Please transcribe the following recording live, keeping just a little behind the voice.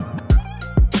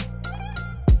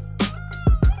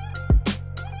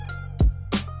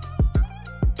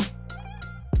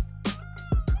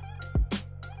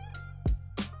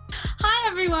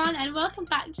and welcome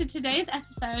back to today's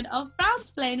episode of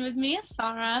Brownsplain with me,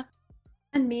 Farah.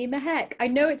 And me, Mahek. I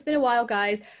know it's been a while,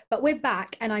 guys, but we're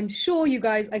back and I'm sure you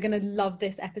guys are going to love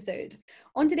this episode.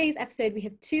 On today's episode, we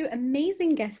have two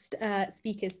amazing guest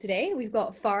speakers today. We've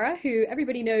got Farah, who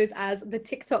everybody knows as the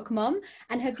TikTok mum,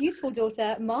 and her beautiful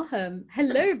daughter, Maham.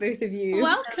 Hello, both of you.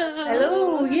 Welcome.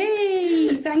 Hello,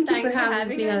 yay. Thanks for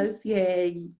having us.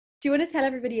 Yay. Do you want to tell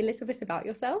everybody a little bit about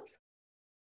yourselves?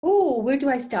 Oh, where do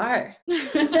I start? On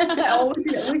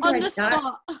the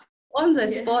spot. On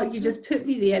the spot, you just put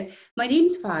me there. My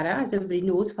name's Farah, as everybody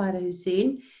knows, Farah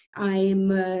Hussein. I'm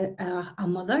a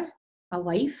mother, a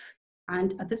wife,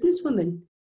 and a businesswoman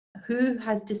who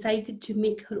has decided to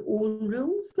make her own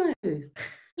rules now.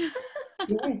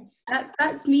 Yes,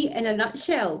 that's me in a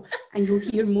nutshell, and you'll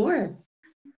hear more.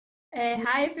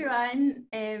 Hi everyone,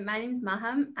 my name's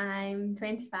Maham. I'm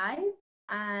 25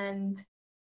 and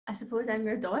I suppose I'm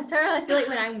your daughter. I feel like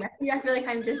when I'm with you, I feel like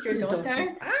I'm just your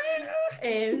daughter.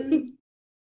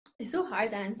 It's so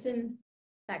hard answering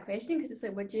that question because it's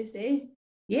like, what do you say?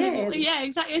 Yeah,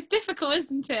 exactly. It's difficult,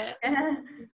 isn't it?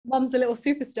 Mum's a little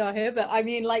superstar here, but I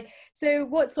mean, like, so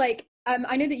what's like,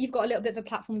 I know that you've got a little bit of a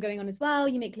platform going on as well.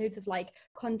 You make loads of like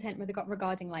content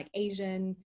regarding like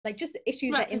Asian, like just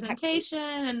issues that impact representation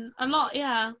and a lot,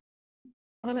 yeah.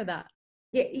 All of that.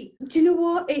 Yeah, do you know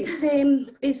what?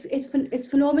 It's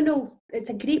phenomenal. It's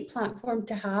a great platform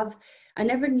to have. I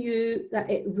never knew that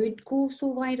it would go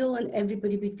so viral and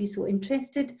everybody would be so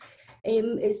interested.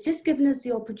 It's just given us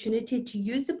the opportunity to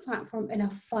use the platform in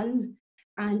a fun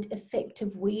and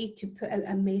effective way to put out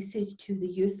a message to the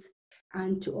youth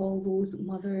and to all those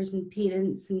mothers and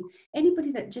parents and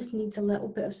anybody that just needs a little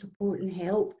bit of support and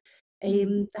help.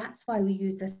 That's why we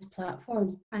use this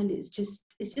platform, and it's just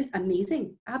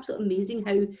amazing, absolutely amazing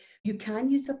how you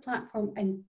can use a platform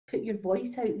and put your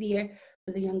voice out there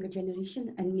for the younger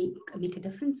generation and make a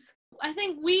difference. I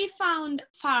think we found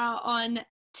Farah on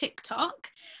TikTok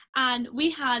and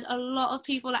we had a lot of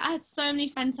people, like I had so many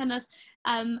friends send us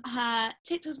her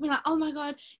TikToks being like, oh my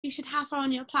god, you should have her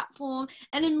on your platform,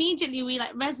 and immediately we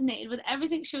like resonated with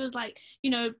everything she was like,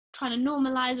 you know, trying to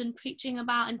normalize and preaching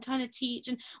about and trying to teach,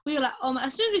 and we were like, oh my,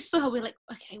 as soon as we saw her we were like,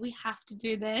 okay, we have to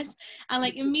do this, and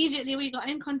like immediately we got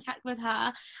in contact with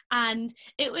her, and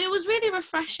it was really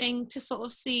refreshing to sort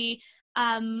of see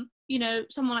you know,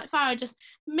 someone like Farah just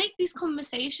make these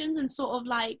conversations and sort of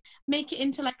like make it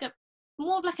into like a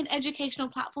more of like an educational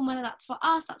platform, whether that's for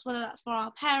us, whether that's for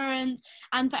our parents,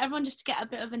 and for everyone just to get a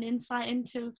bit of an insight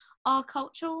into our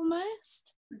culture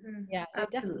almost. Yeah,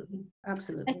 absolutely.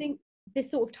 I think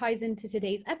this sort of ties into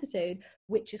today's episode,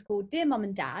 which is called Dear Mum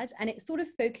and Dad, and it sort of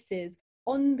focuses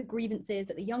on the grievances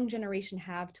that the young generation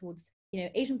have towards, you know,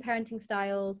 Asian parenting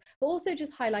styles, but also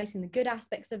just highlighting the good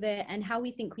aspects of it and how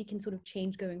we think we can sort of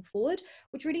change going forward,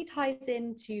 which really ties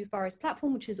into Farah's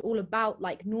platform, which is all about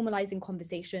like normalizing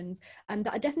conversations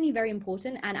that are definitely very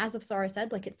important. And as of Farah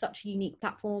said, like it's such a unique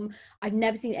platform. I've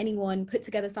never seen anyone put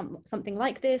together something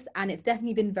like this, and it's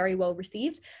definitely been very well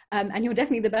received. And you're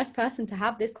definitely the best person to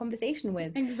have this conversation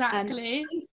with. Exactly.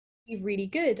 Really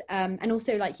good, and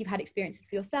also like you've had experiences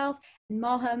for yourself and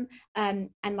Maham, and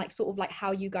like sort of like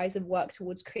how you guys have worked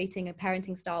towards creating a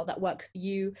parenting style that works for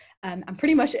you, and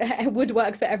pretty much it would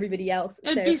work for everybody else.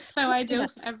 It'd be so ideal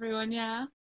for everyone. Yeah,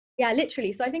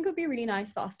 literally. So I think it would be really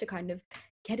nice for us to kind of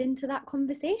get into that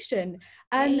conversation.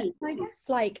 So I guess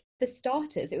like for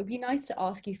starters, it would be nice to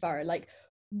ask you, Farah, like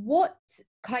what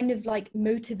kind of like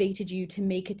motivated you to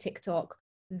make a TikTok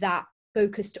that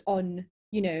focused on,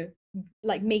 you know,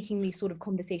 like making these sort of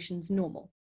conversations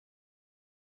normal?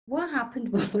 What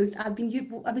happened was I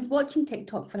was watching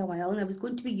TikTok for a while, and I was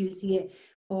going to be using it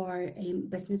for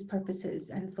business purposes,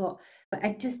 and thought, but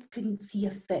I just couldn't see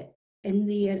a fit in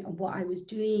there and what I was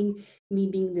doing. Me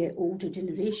being the older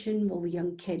generation, will the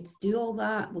young kids do all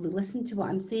that? Will they listen to what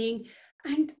I'm saying?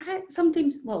 And I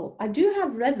sometimes, well, I do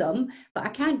have rhythm, but I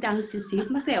can't dance to save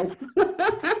myself.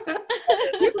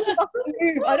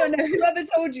 I don't know whoever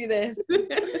told you this.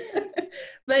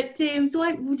 But so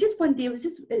I just one day, it was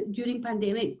just during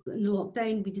pandemic and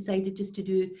lockdown, we decided just to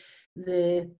do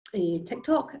the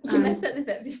TikTok. You missed it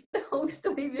the whole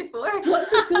story before. What's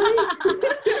the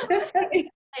story?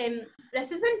 This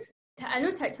has been, I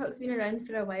know TikTok's been around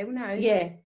for a while now.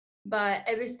 Yeah. But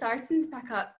it was starting to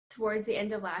pick up towards the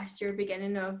end of last year,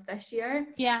 beginning of this year.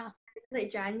 Yeah. It was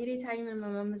like January time, and my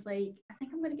mum was like, I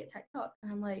think I'm going to get TikTok.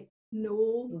 And I'm like,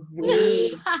 no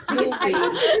way. I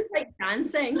was just like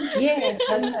dancing. Yeah,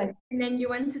 that's right. And then you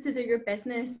wanted to do your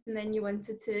business, and then you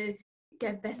wanted to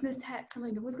give business tips. I'm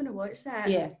like, no one's going to watch that.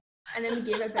 Yeah. And then we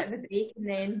gave it a bit of a break, and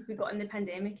then we got in the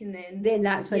pandemic, and Then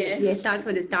that's when yeah. yes, that's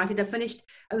when it started.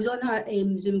 I was on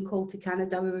a Zoom call to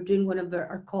Canada. We were doing one of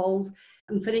our calls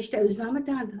and finished. It was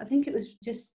Ramadan. I think it was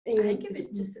just I think it was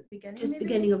just at the beginning. just maybe.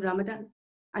 beginning of Ramadan.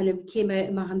 And it came out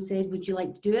and Maham said, would you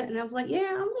like to do it? And I was like,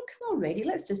 yeah, I'm like, come on, ready,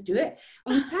 let's just do it.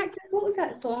 And we practiced, what was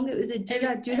that song? It was a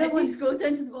Dura If one. you scroll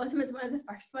down to the bottom, it's one of the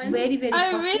first ones. Very, very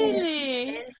Oh, first one.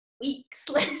 really? Weeks.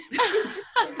 Like,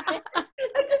 I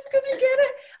just couldn't get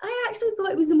it. I actually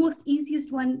thought it was the most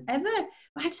easiest one ever,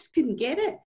 but I just couldn't get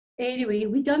it. Anyway,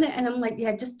 we done it, and I'm like,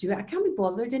 yeah, just do it. I can't be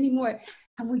bothered anymore.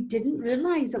 And we didn't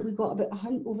realise that we got about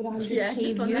over 100k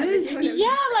views.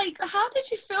 Yeah, like, how did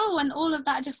you feel when all of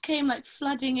that just came like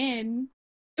flooding in?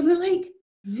 And we're like,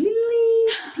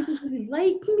 really? People really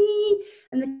like me?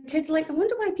 And the kids are like, I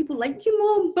wonder why people like you,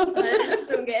 Mom. I just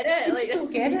don't get it. Like,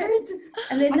 don't get it.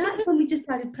 And then that's when we just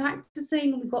started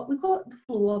practicing, and we got the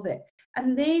flow of it.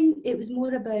 And then it was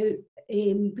more about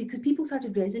because people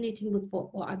started resonating with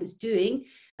what I was doing,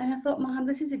 and I thought, Maham,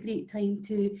 this is a great time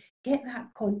to get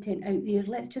that content out there.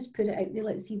 Let's just put it out there.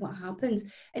 Let's see what happens.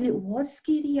 And it was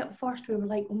scary at first. We were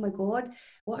like, oh my God,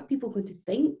 what are people going to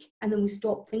think? And then we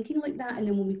stopped thinking like that. And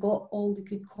then when we got all the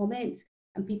good comments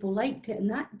and people liked it, and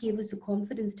that gave us the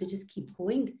confidence to just keep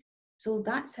going. So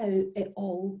that's how it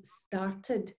all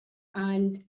started.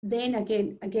 And then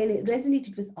again, it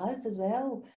resonated with us as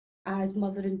well, as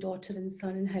mother and daughter and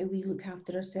son, and how we look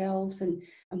after ourselves, and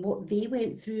what they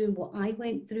went through and what I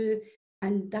went through.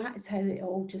 And that's how it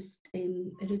all just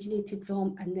originated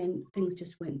from, and then things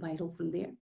just went viral from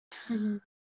there.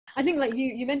 I think like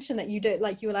you mentioned that you don't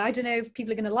like, you were like, I don't know if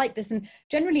people are going to like this, and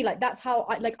generally like that's how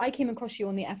I came across you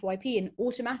on the FYP, and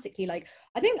automatically like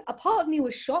I think a part of me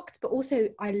was shocked, but also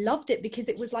I loved it because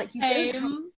it was like you don't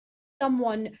have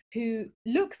someone who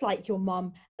looks like your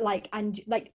mum, like, and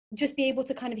like just be able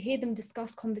to kind of hear them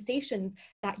discuss conversations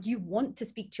that you want to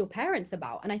speak to your parents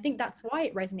about. And I think that's why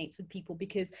it resonates with people,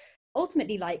 because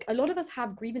ultimately like a lot of us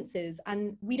have grievances,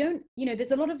 and we don't, you know,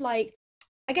 there's a lot of like,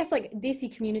 I guess like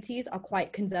Desi communities are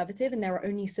quite conservative, and there are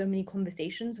only so many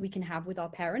conversations we can have with our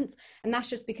parents, and that's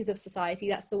just because of society.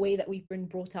 That's the way that we've been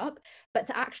brought up. But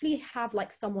to actually have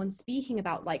like someone speaking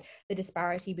about like the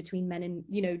disparity between men and,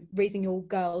 you know, raising your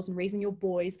girls and raising your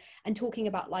boys, and talking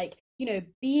about like, you know,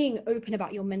 being open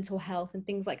about your mental health and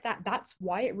things like that, that's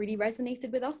why it really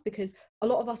resonated with us, because a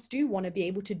lot of us do want to be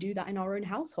able to do that in our own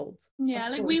households. Yeah,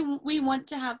 like we want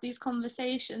to have these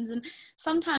conversations, and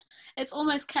sometimes it's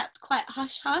almost kept quite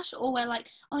hush-hush, or we're like,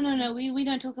 oh no, we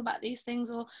don't talk about these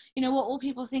things, or, you know, what will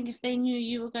people think if they knew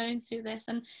you were going through this?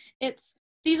 And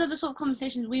these are the sort of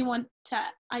conversations we want to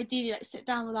ideally like sit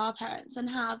down with our parents and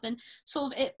have, and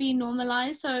sort of it be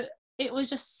normalized. So it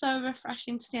was just so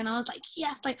refreshing to see, and I was like,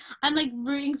 yes, like I'm like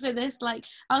rooting for this. Like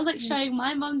I was like showing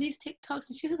my mum these TikToks,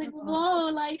 and she was like, whoa,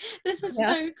 like this is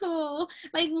so cool.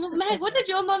 Like, Meg, what did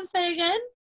your mum say again?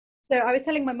 So I was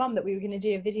telling my mum that we were going to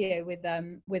do a video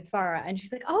with Farah, and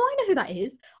she's like, oh, I know who that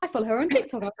is. I follow her on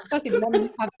TikTok. I was like, firstly, mum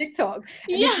doesn't have TikTok.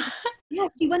 And Yeah. Yeah,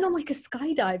 she went on like a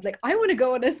skydive. Like, I want to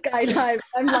go on a skydive.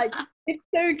 I'm like, it's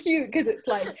so cute, because it's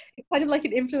like, it's kind of like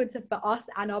an influencer for us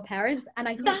and our parents. And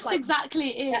I think that's like, exactly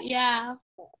it. Yeah.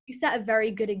 You set a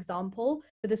very good example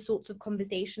for the sorts of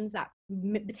conversations that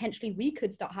potentially we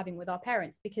could start having with our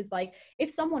parents. Because like, if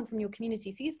someone from your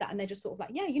community sees that and they're just sort of like,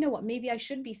 yeah, you know what, maybe I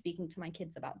should be speaking to my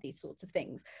kids about these sorts of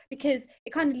things, because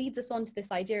it kind of leads us on to this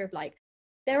idea of like,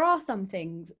 there are some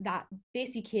things that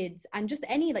Desi kids and just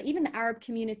any, like even the Arab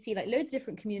community, like loads of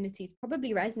different communities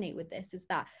probably resonate with this, is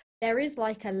that there is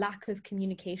like a lack of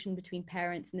communication between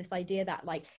parents, and this idea that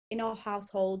like in our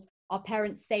households, our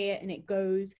parents say it and it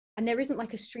goes, and there isn't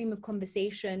like a stream of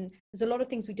conversation. There's a lot of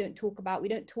things we don't talk about. We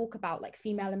don't talk about like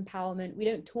female empowerment. We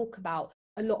don't talk about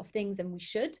a lot of things, and we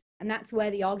should. And that's where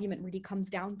the argument really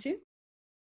comes down to.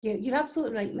 Yeah, you're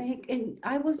absolutely right, Meg. And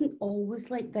I wasn't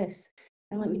always like this.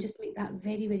 And let me just make that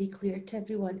very, very clear to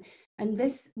everyone. And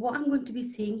this, what I'm going to be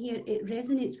saying here, it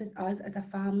resonates with us as a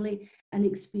family and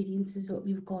experiences that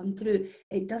we've gone through.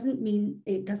 It doesn't mean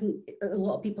a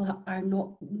lot of people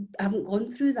haven't gone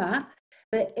through that,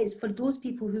 but it's for those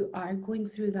people who are going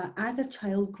through that. As a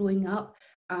child growing up,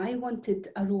 I wanted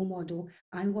a role model.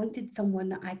 I wanted someone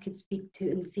that I could speak to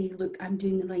and say, look, I'm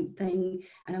doing the right thing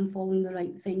and I'm following the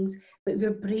right things. But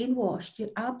we're brainwashed. You're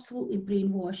absolutely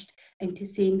brainwashed into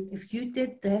saying, if you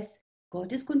did this,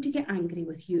 God is going to get angry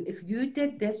with you. If you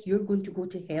did this, you're going to go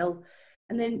to hell.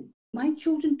 And then my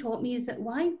children taught me is that,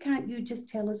 why can't you just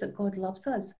tell us that God loves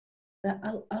us? That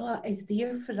Allah is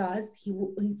there for us. He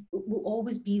will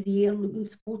always be there, looking,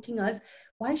 supporting us.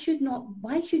 Why should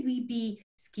we be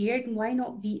scared, and why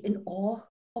not be in awe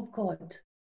of God?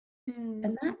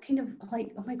 And that kind of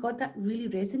like, oh my God, that really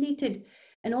resonated.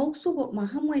 And also what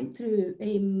Maham went through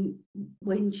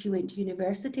when she went to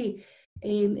university,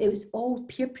 it was all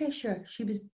peer pressure.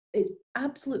 It's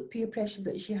absolute peer pressure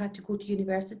that she had to go to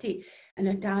university, and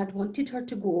her dad wanted her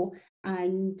to go.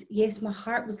 And yes, my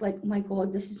heart was like, oh my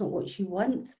God, this is not what she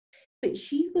wants. But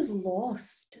she was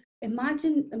lost.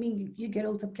 Imagine, I mean, you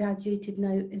girls have graduated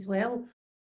now as well.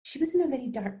 She was in a very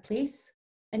dark place.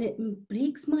 And it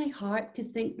breaks my heart to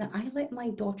think that I let my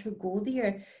daughter go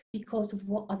there because of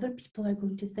what other people are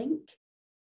going to think.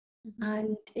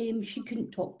 And she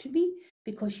couldn't talk to me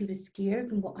because she was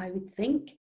scared and what I would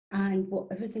think and what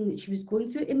everything that she was going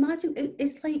through. Imagine,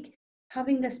 it's like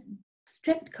having this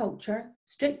strict culture,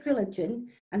 strict religion,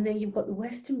 and then you've got the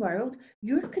Western world.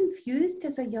 You're confused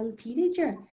as a young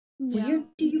teenager. Yeah. Where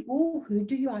do you go? Who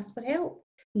do you ask for help?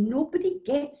 Nobody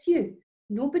gets you.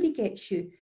 Nobody gets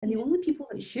you. And the only people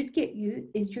that should get you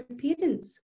is your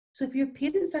parents. So if your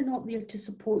parents are not there to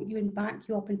support you and back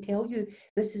you up and tell you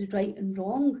this is right and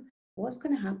wrong, what's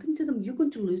going to happen to them? You're going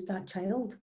to lose that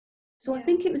child. So I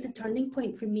think it was a turning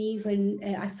point for me when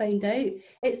I found out.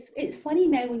 It's funny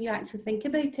now when you actually think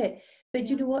about it, but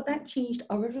you know what? That changed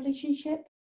our relationship.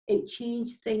 It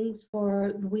changed things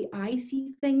for the way I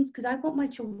see things, because I want my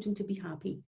children to be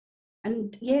happy.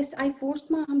 And yes, I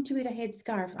forced my mum to wear a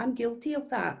headscarf. I'm guilty of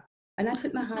that. And I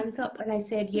put my hands up and I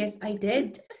said, yes, I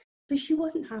did. But she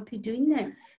wasn't happy doing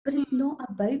that. But it's not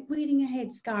about wearing a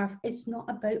headscarf. It's not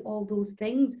about all those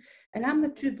things. And I'm a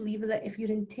true believer that if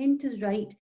your intent is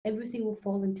right, everything will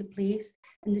fall into place.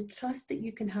 And the trust that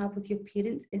you can have with your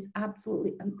parents is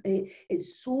absolutely,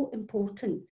 it's so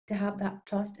important to have that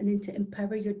trust, and then to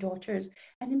empower your daughters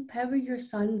and empower your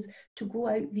sons to go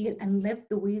out there and live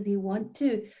the way they want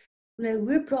to. Now,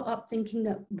 we're brought up thinking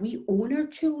that we own our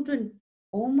children.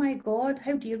 Oh my God,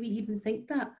 how dare we even think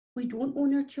that? We don't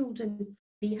own our children.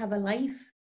 They have a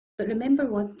life. But remember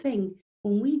one thing,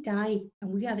 when we die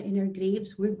and we are in our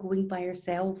graves, we're going by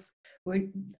ourselves.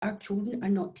 Our children are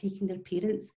not taking their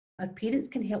parents. Our parents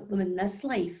can help them in this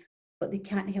life, but they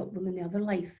can't help them in the other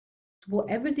life. So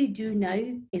whatever they do now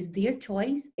is their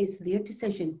choice, it's their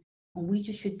decision. And we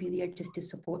just should be there just to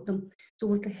support them. So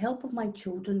with the help of my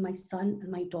children, my son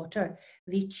and my daughter,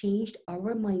 they changed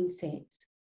our mindsets.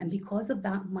 And because of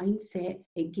that mindset,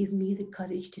 it gave me the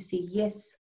courage to say,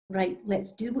 yes, right,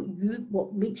 let's do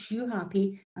what makes you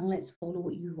happy, and let's follow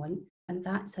what you want. And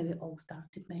that's how it all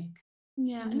started, Meg.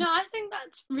 Yeah, no, I think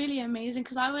that's really amazing,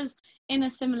 because I was in a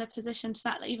similar position to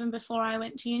that, like, even before I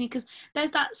went to uni, because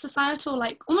there's that societal,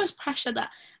 like, almost pressure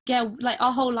that, like,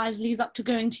 our whole lives leads up to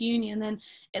going to uni, and then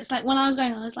it's like, when I was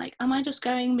going, I was like, am I just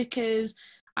going because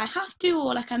I have to,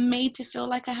 or like I'm made to feel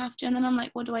like I have to? And then I'm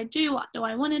like, what do I do? What do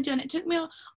I want to do? And it took me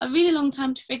a really long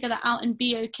time to figure that out and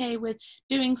be okay with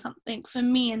doing something for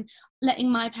me and letting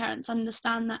my parents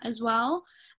understand that as well.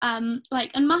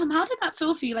 Like, and Maham, how did that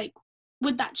feel for you? Like,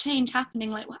 with that change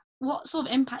happening, like what sort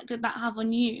of impact did that have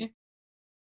on you?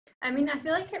 I mean, I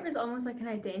feel like it was almost like an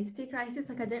identity crisis.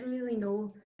 Like, I didn't really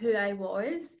know who I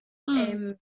was.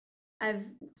 I've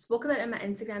spoke about it on my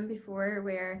Instagram before,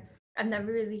 where I've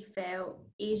never really felt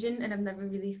Asian, and I've never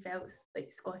really felt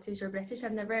like Scottish or British.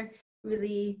 I've never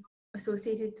really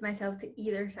associated myself to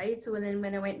either side. So then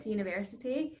when I went to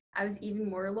university, I was even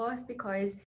more lost,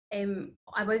 because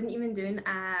I wasn't even doing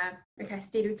a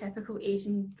stereotypical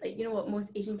Asian, like, you know what most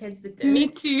Asian kids would do. Me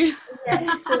too.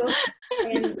 Yeah, so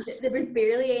there was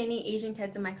barely any Asian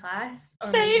kids in my class.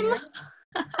 Same.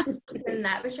 So then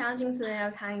that was challenging. So then I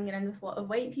was hanging around with a lot of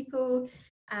white people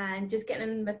and just getting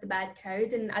in with the bad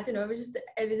crowd. And I don't know,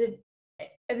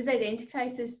 it was identity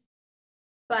crisis.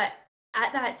 But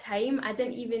at that time,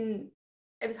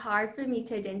 it was hard for me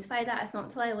to identify that. It's not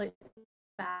until I look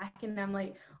back and I'm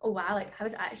like, oh wow, like I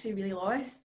was actually really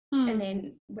lost. And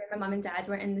then when my mum and dad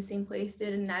weren't in the same place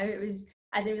there and now,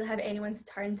 I didn't really have anyone to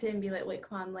turn to and be like,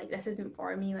 look mum, like this isn't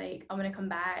for me, like I want to come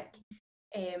back.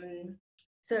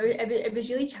 So it was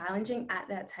really challenging at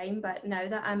that time, but now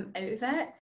that I'm out of it,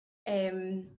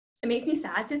 it makes me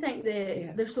sad to think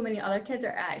that there's so many other kids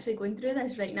that are actually going through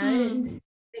this right now, and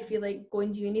they feel like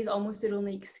going to uni is almost their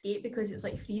only escape, because it's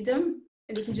like freedom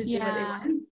and they can just do what they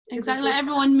want. Exactly, like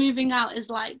everyone moving out is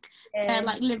like their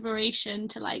like liberation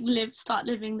to like start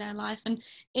living their life, and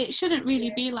it shouldn't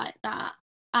really be like that.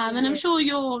 And I'm sure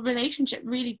your relationship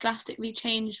really drastically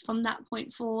changed from that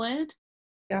point forward.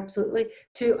 Absolutely.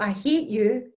 To I hate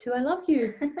you, to I love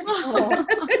you.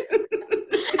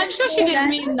 I'm sure she didn't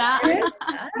mean that.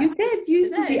 You did. You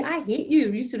used to say, I hate you.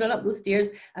 You used to run up those stairs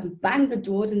and bang the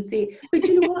door and say, but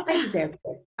you know what? I deserved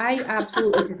it. I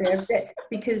absolutely deserved it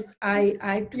because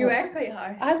You were quite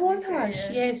harsh. I was harsh,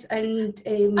 yes. And I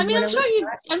mean, when I'm sure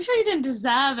you didn't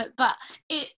deserve it, but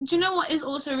do you know what is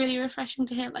also really refreshing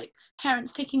to hear? Like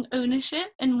parents taking ownership,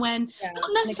 and when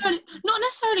not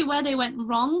necessarily where they went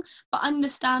wrong, but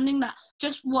understanding that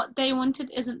just what they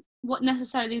wanted isn't what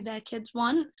necessarily their kids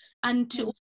want, and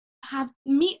to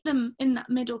meet them in that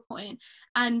middle point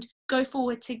and go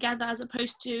forward together, as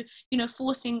opposed to, you know,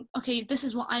 forcing, okay, this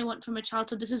is what I want from a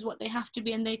child, so this is what they have to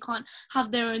be, and they can't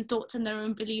have their own thoughts and their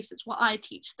own beliefs. It's what I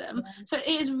teach them. So it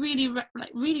is really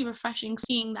really refreshing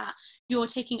seeing that you're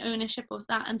taking ownership of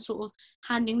that and sort of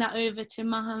handing that over to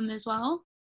Maham as well.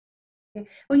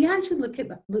 When you actually look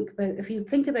about, if you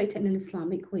think about it in an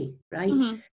Islamic way,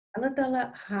 right? Allah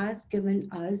Ta'ala has given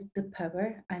us the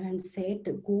power and said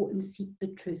that go and seek the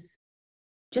truth.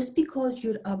 Just because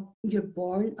you're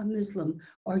born a Muslim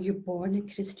or you're born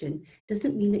a Christian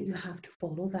doesn't mean that you have to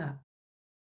follow that,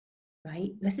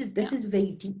 right? This is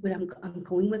very deep where I'm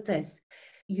going with this.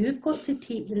 You've got to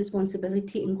take the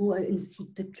responsibility and go out and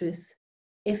seek the truth.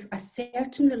 If a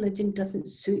certain religion doesn't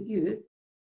suit you,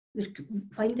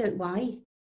 find out why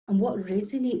and what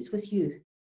resonates with you.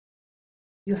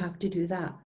 You have to do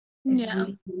that. It's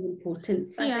really, really important.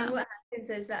 I think what happens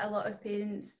is that a lot of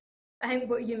parents, I think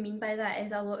what you mean by that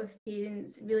is a lot of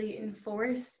parents really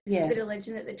enforce the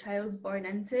religion that the child's born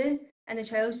into, and the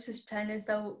child's just trying to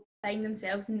still find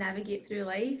themselves and navigate through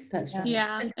life. That's right.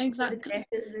 Yeah,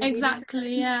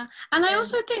 exactly. Yeah. And I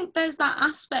also think there's that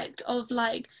aspect of,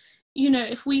 like, you know,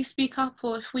 if we speak up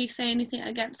or if we say anything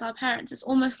against our parents, it's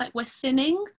almost like we're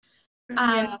sinning.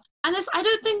 And I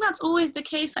don't think that's always the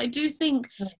case. I do think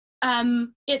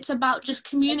it's about just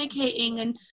communicating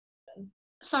and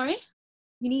sorry?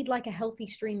 You need like a healthy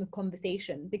stream of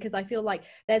conversation, because I feel like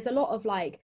there's a lot of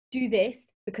like, do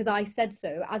this because I said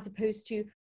so, as opposed to,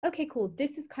 okay, cool,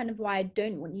 this is kind of why I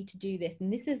don't want you to do this,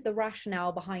 and this is the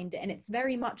rationale behind it. And it's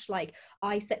very much like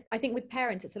I think with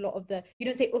parents, it's a lot of you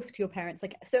don't say oof to your parents.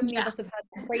 Like so many of us have heard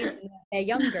the phrase when they're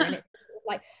younger, and it's sort of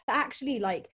like, but actually,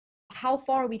 like, how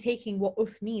far are we taking what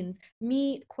oof means?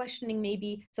 Me questioning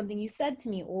maybe something you said to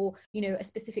me, or, you know, a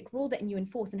specific rule that you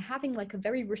enforce, and having like a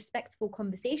very respectful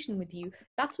conversation with you.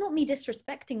 That's not me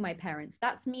disrespecting my parents.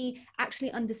 That's me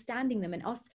actually understanding them and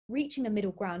us reaching a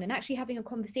middle ground and actually having a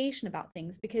conversation about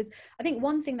things. Because I think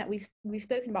one thing that we've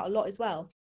spoken about a lot as well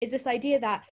is this idea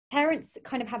that parents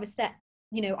kind of have a set,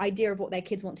 you know, idea of what their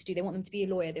kids want to do. They want them to be a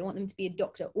lawyer, they want them to be a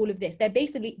doctor, all of this. They're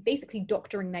basically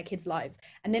doctoring their kids' lives,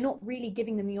 and they're not really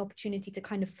giving them the opportunity to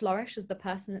kind of flourish as the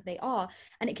person that they are.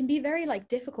 And it can be very like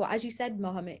difficult. As you said,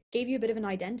 Maham, it gave you a bit of an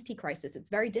identity crisis. It's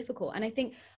very difficult. And I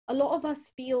think a lot of us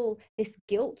feel this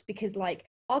guilt because, like,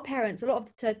 our parents, a lot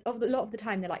of the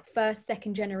time, they're like first,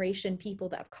 second generation people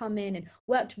that have come in and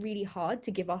worked really hard to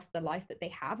give us the life that they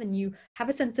have. And you have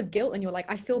a sense of guilt, and you're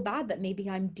like, I feel bad that maybe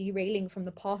I'm derailing from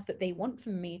the path that they want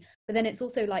from me. But then it's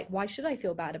also like, why should I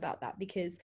feel bad about that?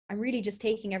 Because I'm really just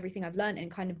taking everything I've learned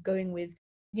and kind of going with,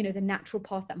 you know, the natural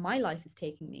path that my life is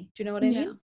taking me. Do you know what I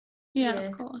mean? Yeah,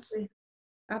 of course.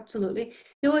 Absolutely.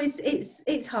 No,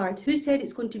 it's hard. Who said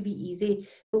it's going to be easy?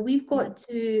 But we've got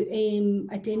to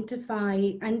identify,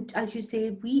 and as you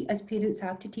say, we as parents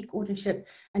have to take ownership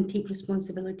and take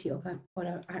responsibility for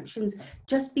our actions.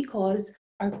 Just because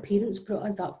our parents brought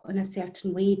us up in a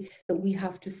certain way, that we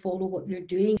have to follow what they're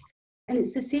doing. And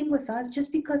it's the same with us.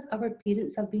 Just because our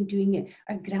parents have been doing it,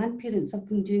 our grandparents have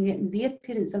been doing it, and their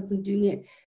parents have been doing it,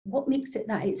 what makes it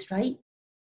that it's right?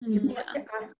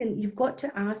 You've got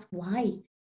to ask why.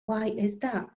 Why is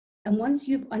that? And once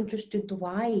you've understood the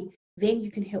why, then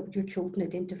you can help your children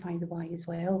identify the why as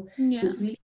well.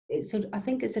 So I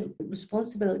think it's a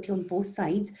responsibility on both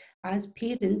sides as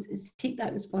parents, is to take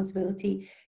that responsibility,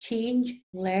 change,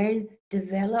 learn,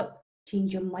 develop,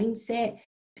 change your mindset,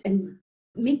 and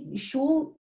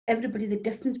show everybody the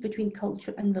difference between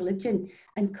culture and religion.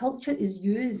 And culture is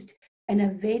used in a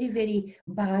very, very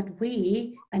bad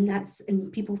way,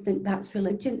 and people think that's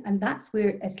religion, and that's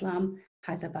where Islam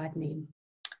has a bad name.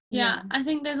 Yeah, I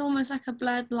think there's almost like a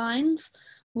blurred lines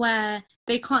where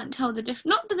they can't tell the difference.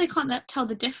 Not that they can't tell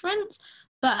the difference,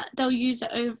 but they'll use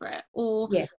it over it. Or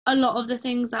a lot of the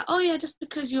things that, oh yeah, just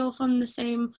because you're from the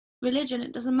same religion,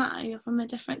 it doesn't matter, you're from a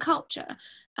different culture.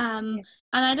 And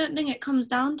I don't think it comes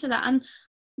down to that. And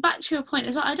back to your point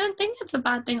as well, I don't think it's a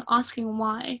bad thing asking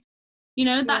why. You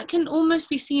know, that can almost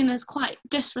be seen as quite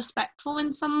disrespectful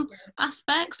in some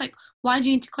aspects. Like, why do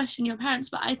you need to question your parents?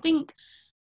 But I think,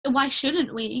 why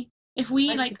shouldn't we? If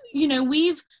we, like, you know,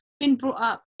 we've been brought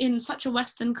up in such a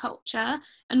Western culture,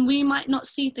 and we might not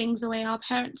see things the way our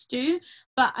parents do,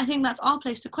 but I think that's our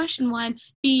place to question why and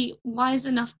be wise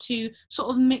enough to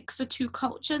sort of mix the two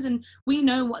cultures, and we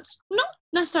know what's not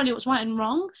necessarily what's right and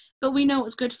wrong, but we know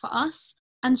what's good for us,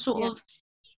 and sort of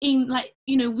in like,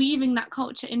 you know, weaving that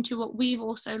culture into what we've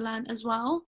also learned as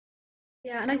well.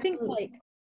 Yeah, and I think like,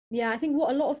 I think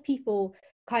what a lot of people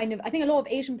kind of, I think a lot of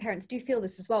Asian parents do feel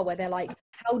this as well, where they're like,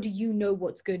 how do you know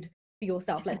what's good for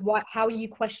yourself? Like, how are you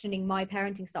questioning my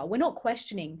parenting style? We're not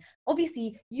questioning.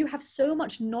 Obviously, you have so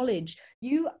much knowledge.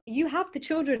 You have the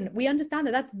children. We understand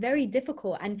that that's very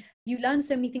difficult, and you learn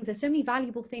so many things. There's so many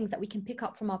valuable things that we can pick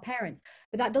up from our parents,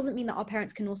 but that doesn't mean that our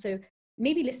parents can also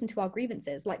maybe listen to our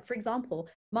grievances. Like, for example,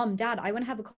 mum, dad, I want to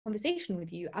have a conversation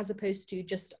with you, as opposed to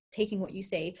just taking what you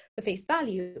say for face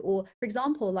value. Or, for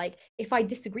example, like if I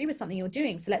disagree with something you're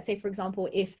doing, so let's say, for example,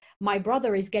 if my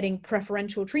brother is getting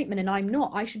preferential treatment and I'm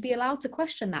not, I should be allowed to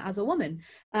question that as a woman.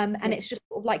 And it's just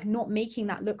sort of like not making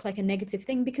that look like a negative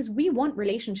thing, because we want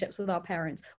relationships with our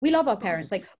parents. We love our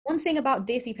parents. Like, one thing about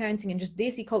Desi parenting and just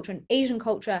Desi culture and Asian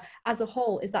culture as a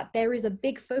whole is that there is a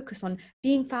big focus on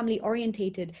being family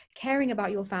orientated, caring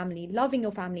about your family, loving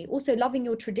your family, also loving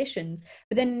your traditions.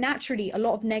 But then naturally a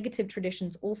lot of negative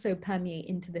traditions also permeate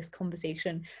into this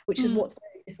conversation, which is what's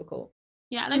very difficult.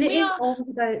 Yeah, like and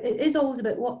it is always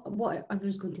about what are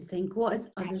others going to think, what is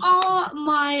others oh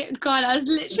my god, I was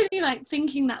literally like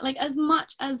thinking that, like, as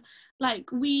much as like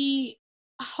we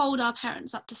hold our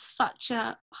parents up to such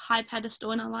a high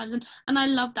pedestal in our lives, and I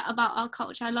love that about our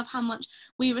culture. I love how much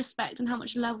we respect and how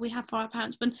much love we have for our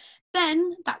parents, but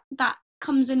then that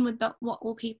comes in with the what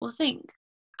will people think.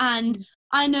 And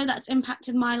I know that's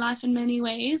impacted my life in many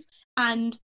ways,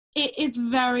 and it is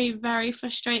very, very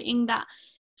frustrating that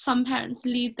some parents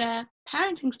lead their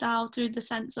parenting style through the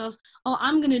sense of, oh,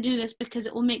 I'm going to do this because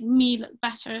it will make me look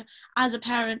better as a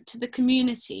parent to the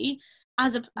community,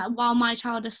 while my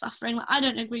child is suffering. Like, I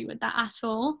don't agree with that at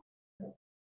all.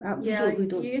 We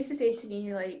don't. You used to say to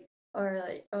me like, or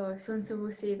like, oh, so and so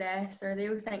will say this, or they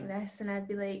will think this, and I'd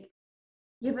be like,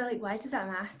 yeah, but like, why does that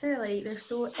matter? Like, they're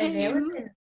so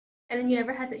irrelevant. And then you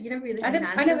never really had an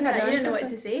answer. You didn't know what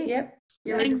to say. Yep.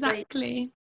 You were exactly.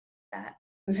 Just like, that.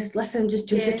 Just listen, just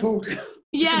do as you're told.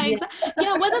 Yeah, exactly.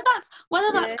 Yeah, whether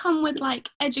that's come with like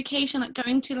education, like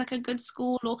going to like a good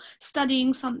school or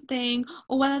studying something,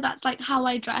 or whether that's like how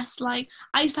I dress. Like,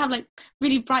 I used to have like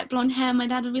really bright blonde hair. My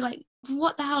dad would be like,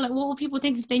 what the hell, like what will people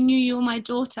think if they knew you were my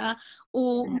daughter?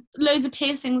 Or loads of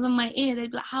piercings on my ear.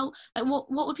 They'd be like, how, like what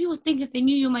would people think if they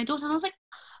knew you were my daughter? And I was like,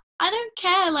 I don't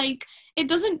care. Like, it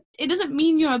doesn't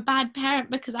mean you're a bad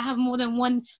parent because I have more than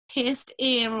one pierced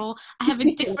ear or I have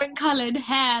a different colored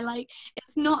hair. Like,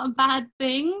 it's not a bad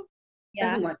thing. It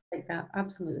doesn't work like that.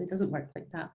 Absolutely, it doesn't work like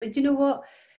that. But you know what?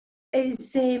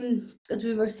 It's as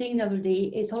we were saying the other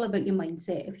day, it's all about your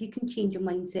mindset. If you can change your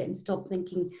mindset and stop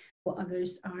thinking what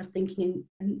others are thinking,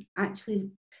 and actually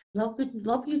love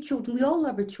your children. We all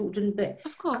love our children, but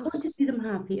Of course, I want to see them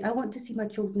happy. I want to see my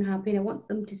children happy, and I want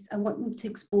them to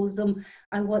expose them.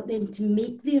 I want them to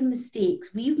make their mistakes.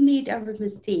 We've made our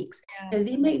mistakes. Now,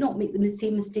 they might not make the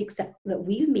same mistakes that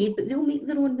we've made, but they'll make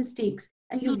their own mistakes,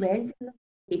 and you learn from them.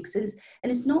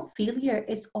 And it's not failure,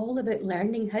 it's all about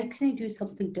learning. How can I do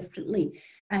something differently,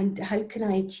 and how can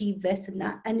I achieve this and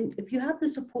that? And if you have the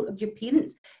support of your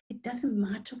parents, it doesn't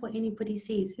matter what anybody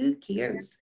says. Who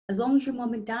cares? As long as your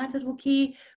mom and dad are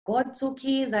okay, God's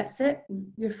okay, that's it,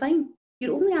 you're fine.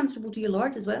 You're only answerable to your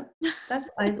Lord as well. That's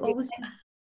what I always say.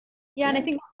 Yeah, and I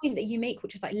think the point that you make,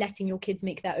 which is like letting your kids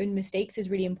make their own mistakes, is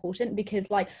really important,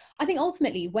 because like I think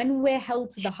ultimately when we're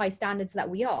held to the high standards that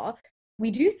we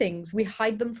do things, we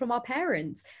hide them from our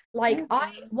parents. Like,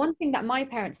 one thing that my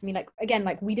parents to me, like, again,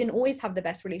 like we didn't always have the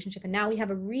best relationship, and now we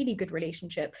have a really good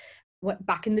relationship.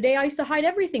 Back in the day, I used to hide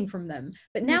everything from them,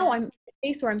 but now I'm in a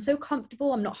place where I'm so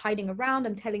comfortable, I'm not hiding around,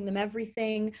 I'm telling them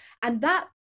everything. And that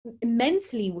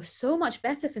mentally was so much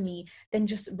better for me than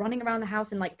just running around the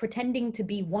house and like pretending to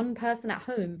be one person at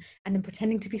home and then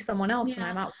pretending to be someone else when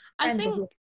I'm out with friends.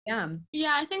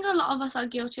 I think a lot of us are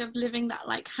guilty of living that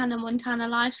like Hannah Montana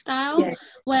lifestyle,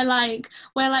 where like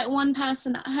one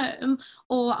person at home,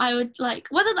 or I would like,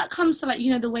 whether that comes to like,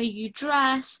 you know, the way you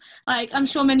dress, like I'm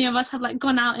sure many of us have like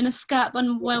gone out in a skirt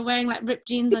and we're wearing like ripped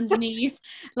jeans underneath.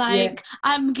 Like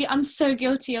I'm so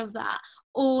guilty of that.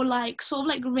 Or like sort of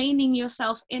like reining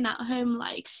yourself in at home,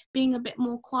 like being a bit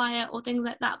more quiet or things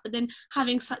like that, but then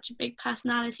having such a big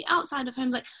personality outside of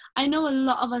home. Like, I know a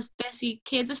lot of us Desi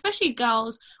kids, especially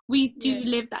girls, we do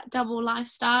live that double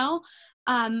lifestyle,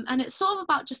 and it's sort of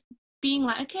about just being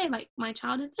like, okay, like my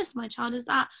child is this, my child is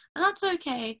that, and that's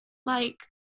okay. Like,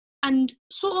 and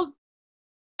sort of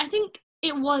I think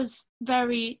it was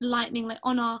very lightening, like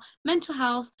on our mental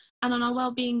health and on our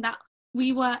well-being, that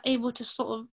we were able to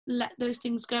sort of let those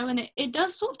things go, and it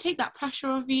does sort of take that pressure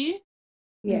off you,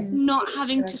 Yes. not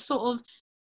having to sort of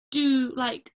do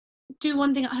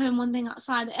one thing at home, one thing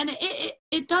outside, and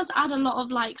it does add a lot of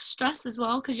like stress as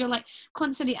well, because you're like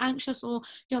constantly anxious, or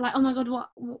you're like, oh my god, what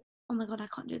oh my god, I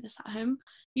can't do this at home.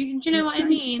 Do you know what I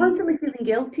mean? You're constantly feeling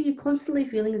guilty. You're constantly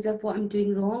feeling as if what I'm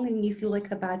doing wrong, and you feel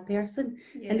like a bad person.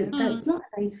 Yeah. And that's not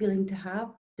a nice feeling to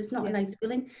have. It's not a Yeah. nice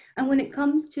feeling. And when it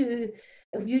comes to,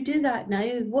 if you do that now,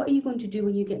 what are you going to do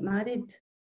when you get married?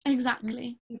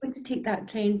 Exactly. You're going to take that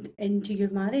trend into your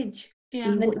marriage. Yeah.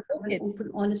 And you And want to have an kids.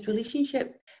 open, honest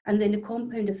relationship. And then the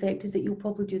compound effect is that you'll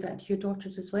probably do that to your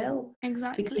daughters as well. Because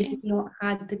Exactly. you've not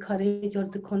had the courage or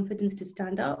the confidence to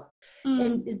stand up. Mm.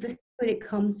 And this is where it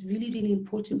comes really, really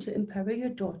important to empower your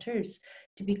daughters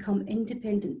to become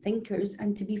independent thinkers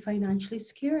and to be financially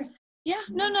secure. Yeah,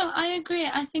 no, I agree.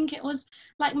 I think it was,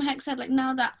 like Mahek said, like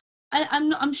now that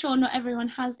I'm sure not everyone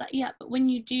has that yet, but when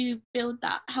you do build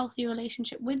that healthy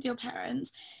relationship with your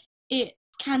parents, it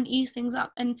can ease things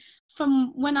up. And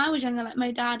from when I was younger, like my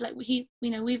dad, like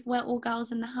we're all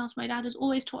girls in the house. My dad has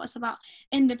always taught us about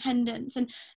independence,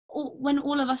 and when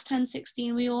all of us turned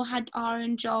 16, we all had our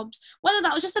own jobs, whether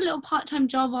that was just a little part-time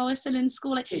job while we're still in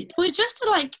school. Like, it was just to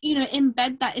like,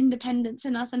 embed that independence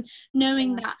in us, and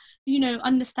knowing that,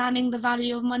 understanding the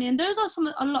value of money. And those are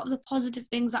a lot of the positive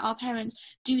things that our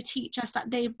parents do teach us,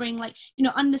 that they bring, like,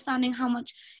 understanding how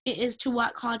much it is to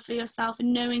work hard for yourself,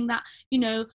 and knowing that,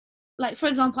 like, for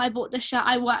example, I bought this shirt,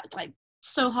 I worked like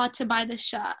so hard to buy this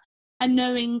shirt, and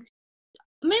knowing,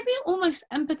 maybe almost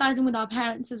empathizing with our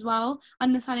parents as well,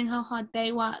 understanding how hard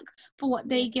they work for what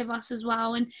they give us as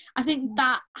well. And I think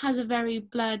that has a very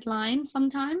blurred line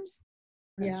sometimes.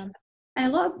 Yeah.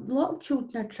 And a lot of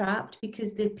children are trapped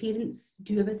because their parents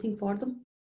do everything for them.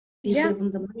 They Yeah. give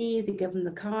them the money, they give them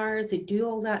the cars, they do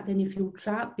all that. Then they feel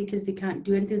trapped because they can't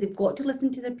do anything. They've got to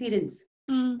listen to their parents.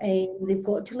 They've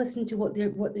got to listen to what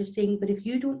they're saying. But if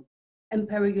you don't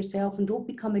empower yourself and don't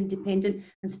become independent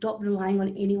and stop relying on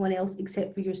anyone else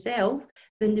except for yourself,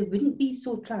 then they wouldn't be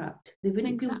so trapped. They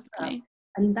wouldn't feel trapped. Exactly.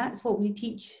 And that's what we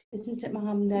teach, isn't it,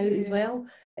 Maham, now as well?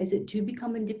 Is it to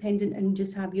become independent and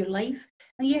just have your life?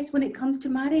 And yes, when it comes to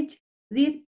marriage,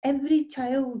 every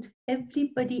child,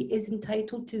 everybody is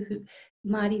entitled to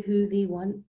marry who they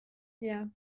want. Yeah.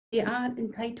 They are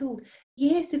entitled.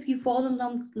 Yes, if you fall in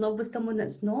love with someone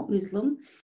that's not Muslim,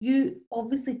 you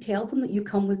obviously tell them that you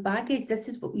come with baggage. This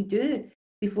is what we do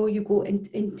before you go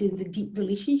into the deep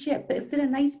relationship. But if they're a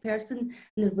nice person and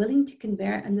they're willing to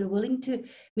convert and they're willing to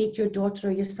make your daughter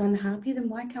or your son happy, then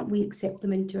why can't we accept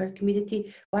them into our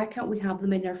community? Why can't we have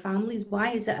them in our families?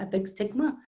 Why is it a big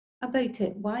stigma about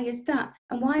it? Why is that?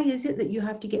 And why is it that you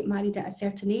have to get married at a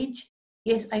certain age?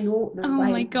 Yes, I know. Oh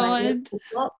my God.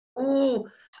 Oh,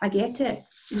 I get it.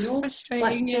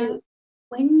 Frustrating, yeah.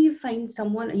 When you find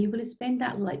someone and you're going to spend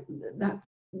that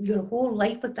your whole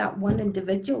life with that one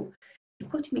individual, you've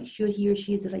got to make sure he or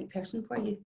she is the right person for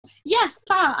you. Yes,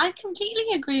 Farah, I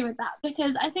completely agree with that,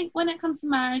 because I think when it comes to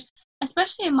marriage,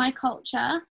 especially in my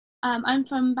culture, I'm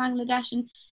from Bangladesh, and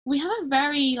we have a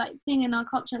very thing in our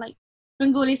culture, like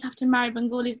Bengalis have to marry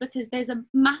Bengalis, because there's a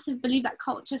massive belief that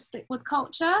culture stick with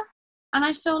culture. And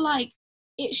I feel like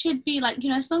it should be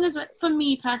as long as, for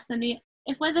me personally,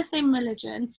 if we're the same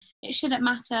religion, it shouldn't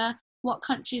matter what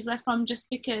countries we're from, just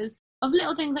because of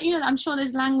little things that, I'm sure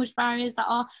there's language barriers that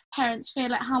our parents feel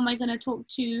like, how am I going to talk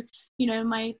to,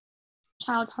 my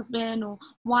child's husband or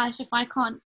wife if I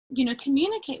can't,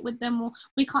 communicate with them, or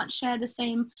we can't share the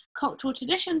same cultural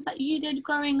traditions that you did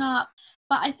growing up.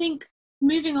 But I think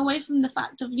moving away from the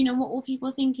fact of, what will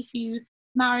people think if you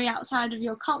marry outside of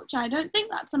your culture, I don't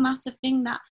think that's a massive thing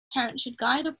that parents should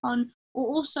guide upon. Or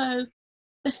also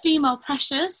the female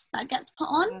pressures that gets put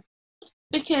on,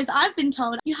 because I've been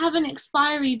told you have an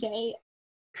expiry date.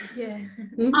 Yeah.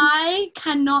 I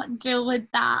cannot deal with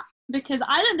that, because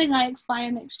I don't think I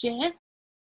expire next year.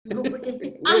 At all.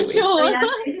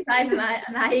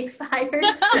 I expired.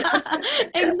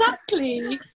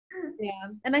 Exactly. Yeah.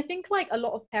 And I think a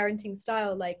lot of parenting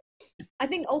style, I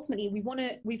think ultimately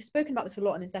we've spoken about this a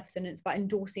lot in this episode, and it's about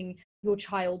endorsing your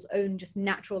child's own just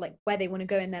natural, where they want to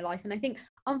go in their life. And I think,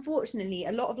 unfortunately,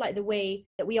 a lot of the way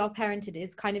that we are parented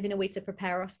is kind of in a way to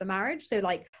prepare us for marriage. So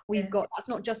we've got, that's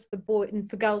not just for boys and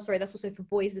for girls, sorry, that's also for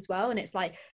boys as well. And it's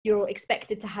you're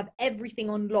expected to have everything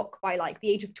on lock by the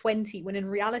age of 20, when in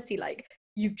reality,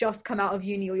 you've just come out of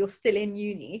uni, or you're still in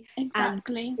uni.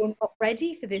 Exactly. And you're not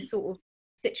ready for this sort of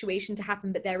situation to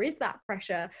happen, but there is that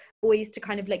pressure always to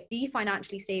kind of like be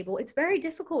financially stable. It's very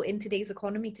difficult in today's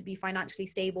economy to be financially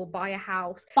stable, buy a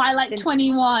house by like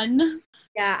 21.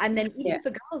 Yeah, and then even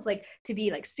for girls, like to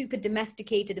be like super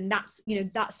domesticated, and that's, you know,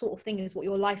 that sort of thing is what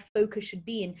your life focus should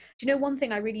be. And do you know one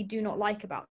thing I really do not like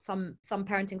about some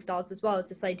parenting styles as well is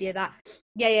this idea that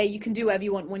you can do whatever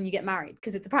you want when you get married,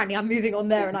 because it's apparently I'm moving on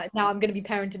there and now I'm going to be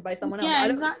parented by someone else. Yeah, I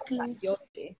don't exactly. like that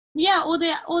ideology. Yeah, or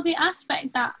the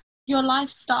aspect that your life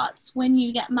starts when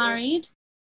you get married.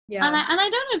 Yeah. And I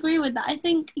don't agree with that. I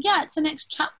think, yeah, it's the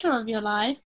next chapter of your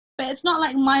life, but it's not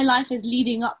like my life is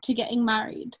leading up to getting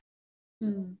married.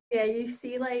 Yeah, you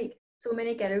see like so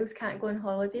many girls can't go on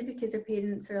holiday because their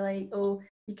parents are like, oh,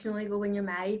 you can only go when you're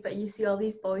married, but you see all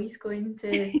these boys going to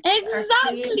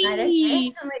Exactly.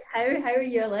 I'm like, how are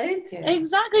you allowed?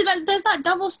 Exactly. Like there's that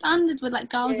double standard with like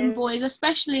girls and boys,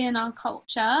 especially in our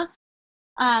culture.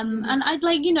 And I'd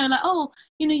like, you know, like, oh,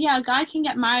 you know, yeah, a guy can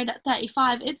get married at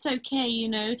 35. It's okay, you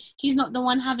know, he's not the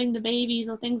one having the babies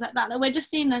or things like that. Like, we're just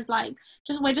seen as like,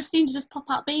 we're just seen to just pop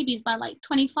out babies by like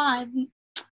 25.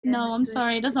 No, I'm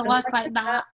sorry, it doesn't work like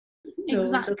that.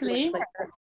 Exactly.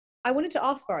 I wanted to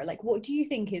ask Farah, like, what do you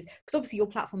think is, because obviously your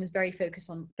platform is very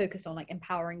focused on like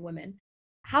empowering women.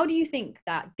 How do you think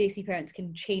that Desi parents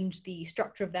can change the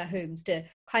structure of their homes to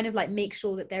kind of like make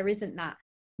sure that there isn't that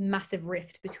massive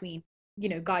rift between, you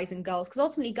know, guys and girls? Because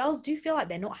ultimately girls do feel like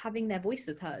they're not having their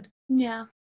voices heard. Yeah.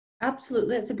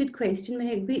 Absolutely, that's a good question,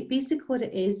 Maham. Basically what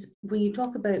it is, when you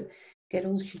talk about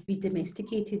girls should be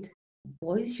domesticated,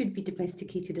 boys should be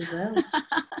domesticated as well.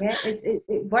 Yeah,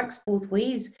 it works both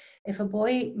ways. If a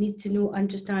boy needs to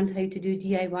understand how to do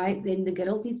DIY, then the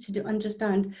girl needs to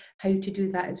understand how to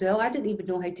do that as well. I didn't even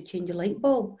know how to change a light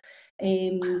bulb.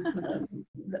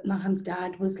 Maham's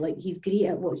dad was like, he's great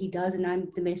at what he does and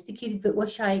I'm domesticated, but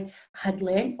wish I had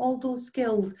learned all those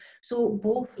skills. So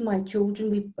both my children,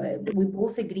 we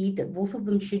both agreed that both of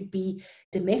them should be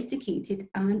domesticated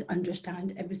and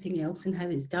understand everything else and how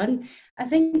it's done. I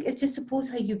think it's just suppose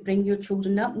how you bring your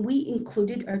children up. We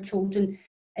included our children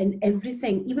in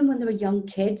everything, even when they were young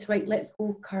kids. Right, let's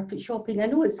go carpet shopping. I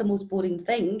know it's the most boring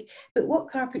thing, but what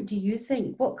carpet do you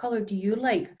think? What colour do you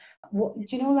like? What do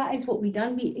you know? That is what we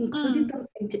done. We included them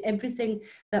into everything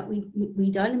that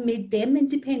we done and made them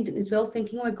independent as well,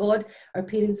 thinking, oh my God, our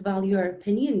parents value our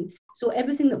opinion. So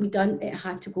everything that we done, it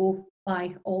had to go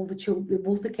by all the children,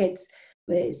 both the kids.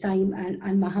 Saim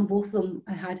and Maham, both of them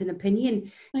had an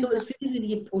opinion. So it's really,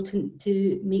 really important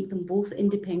to make them both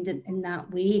independent in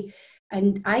that way.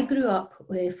 And I grew up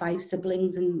with 5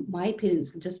 siblings, and my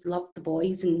parents just loved the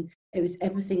boys, and it was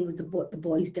everything was what the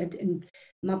boys did. And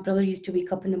my brother used to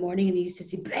wake up in the morning and he used to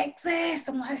say, breakfast.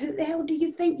 I'm like, who the hell do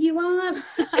you think you are?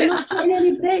 I'm not getting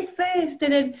any breakfast.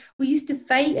 And then we used to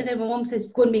fight, and then my mum says,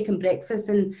 go and make him breakfast.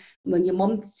 And when your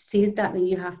mum says that, then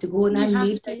you have to go. And I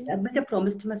made a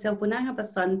promise to myself, when I have a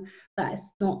son,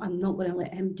 I'm not going to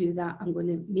let him do that. I'm going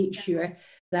to make sure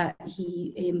that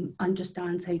he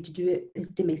understands how to do it, is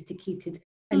domesticated.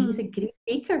 And he's a great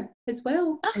baker as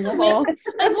well. That's amazing.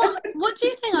 Like, what do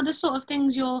you think are the sort of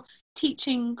things you're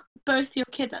teaching both your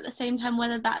kids at the same time,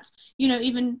 whether that's, you know,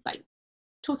 even like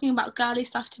talking about girly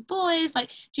stuff to boys?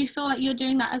 Like, do you feel like you're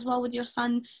doing that as well with your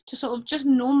son to sort of just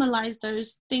normalize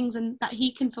those things and that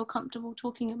he can feel comfortable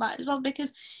talking about as well?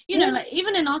 Because, you know, like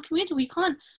even in our community,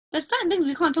 there's certain things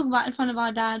we can't talk about in front of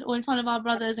our dad or in front of our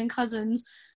brothers and cousins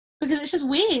because it's just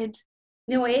weird.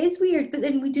 No, it is weird, but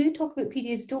then we do talk about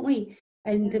periods, don't we?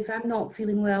 And if I'm not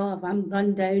feeling well, if I'm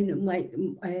run down, I'm like,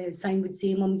 Simon would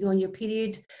say, Mum, you on your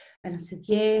period? And I said,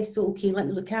 yes, so okay, let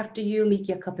me look after you, make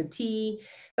you a cup of tea.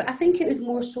 But I think it was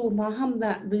more so Maham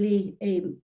that really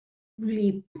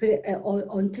put it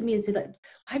onto me and said, like,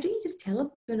 why don't you just tell him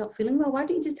you're not feeling well? Why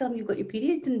don't you just tell him you've got your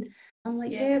period? And I'm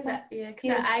like,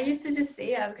 I used to just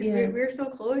say it because we're so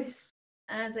close.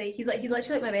 And I was like, he's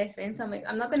literally like my best friend. So I'm like,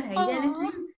 I'm not going to hide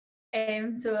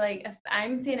anything. So like, if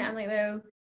I'm saying it, I'm like, well,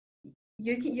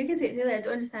 you can say it too. I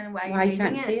don't understand why you're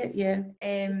can't say it. Yeah.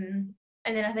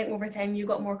 And then I think over time you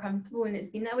got more comfortable, and it's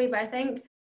been that way. But I think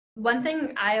one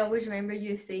thing I always remember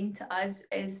you saying to us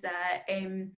is that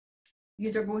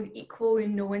you are both equal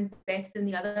and no one's better than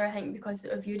the other. I think because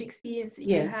of your experience that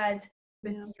you had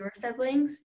with your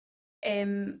siblings.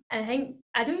 And I think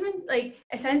I don't even like.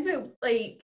 It sounds a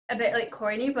bit like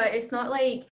corny, but it's not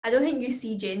like, I don't think you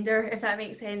see gender, if that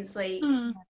makes sense. Like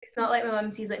it's not like my mum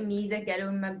sees like me as a girl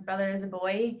and my brother as a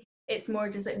boy. It's more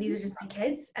just like these are just my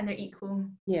kids and they're equal.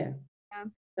 Yeah.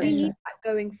 We need that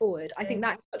going forward. I think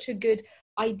that's such a good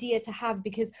idea to have,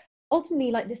 because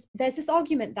ultimately, like this, there's this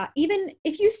argument that even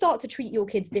if you start to treat your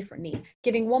kids differently,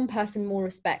 giving one person more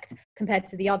respect compared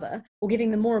to the other, or giving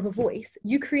them more of a voice,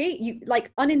 you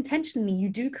like unintentionally, you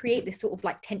do create this sort of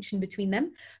like tension between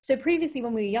them. So previously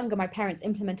when we were younger, my parents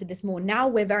implemented this more. Now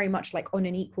we're very much like on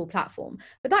an equal platform,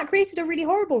 but that created a really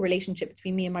horrible relationship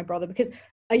between me and my brother, because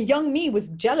a young me was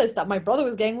jealous that my brother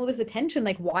was getting all this attention.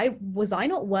 Like, why was I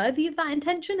not worthy of that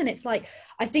attention? And it's like,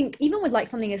 I think even with like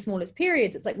something as small as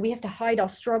periods, it's like we have to hide our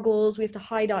struggles, we have to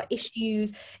hide our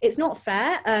issues. It's not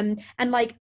fair. And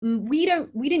like we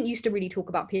didn't used to really talk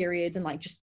about periods and like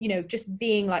just, you know, just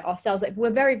being like ourselves. Like we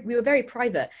were very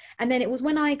private. And then it was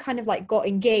when I kind of like got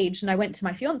engaged and I went to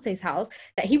my fiance's house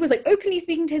that he was like openly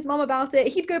speaking to his mom about it.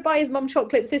 He'd go buy his mom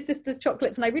chocolates, his sister's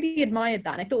chocolates, and I really admired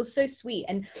that. And I thought it was so sweet.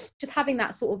 And just having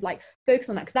that sort of like focus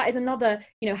on that, because that is another,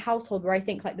 you know, household where I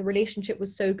think like the relationship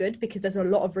was so good because there's a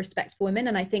lot of respect for women.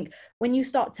 And I think when you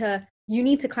start to, you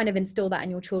need to kind of instill that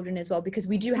in your children as well, because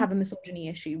we do have a misogyny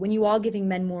issue. When you are giving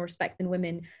men more respect than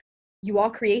women, you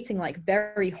are creating like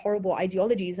very horrible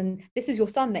ideologies. And this is your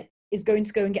son that is going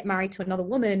to go and get married to another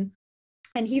woman,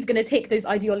 and he's going to take those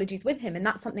ideologies with him. And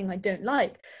that's something I don't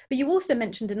like. But you also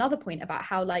mentioned another point about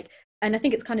how like, and I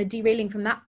think it's kind of derailing from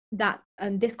that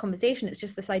this conversation. It's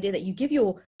just this idea that you give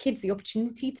your kids the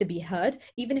opportunity to be heard,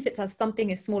 even if it's as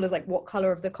something as small as like what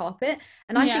color of the carpet.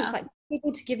 And I think like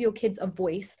able to give your kids a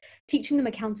voice, teaching them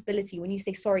accountability when you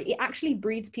say sorry, it actually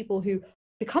breeds people who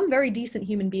become very decent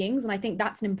human beings. And I think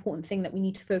that's an important thing that we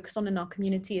need to focus on in our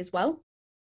community as well.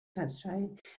 That's right.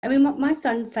 I mean, my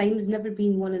son Simon's never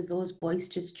been one of those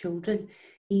boisterous children.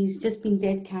 He's just been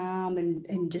dead calm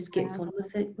and just gets on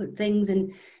with it, with things,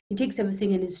 and he takes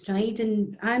everything in his stride.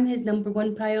 And I'm his number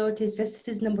one priority. His sister's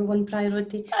his number one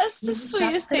priority. That's the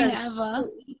sweetest thing ever.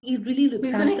 He really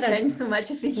looks after us. He's going to cringe so much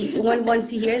if he hears once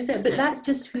he hears it, but that's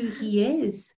just who he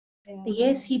is. Yeah.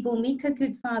 Yes, he will make a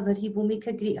good father. He will make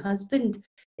a great husband.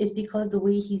 It's because the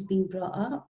way he's been brought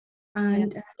up.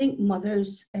 And I think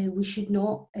mothers, we should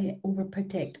not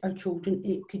overprotect our children.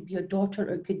 It could be your daughter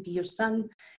or it could be your son.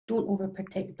 Don't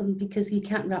overprotect them, because you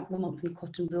can't wrap them up in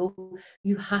cotton wool.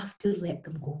 You have to let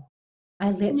them go.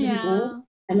 I let them go.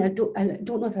 And I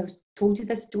don't know if I've told you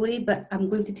this story, but I'm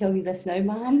going to tell you this now,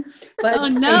 Maham. But oh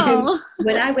no!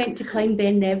 When I went to climb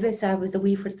Ben Nevis, I was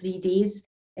away for 3 days.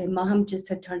 And Maham just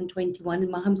had turned 21,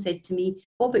 and Maham said to me,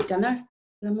 "What about dinner?"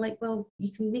 And I'm like, "Well,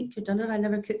 you can make your dinner. I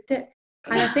never cooked it."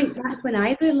 And I think that's when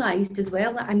I realised as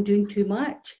well that I'm doing too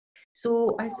much.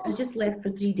 So I just left for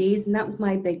 3 days, and that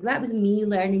was me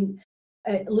learning,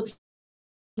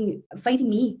 finding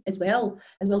me as well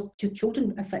to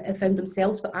children found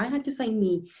themselves, but I had to find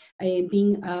me,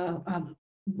 being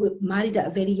married at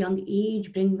a very young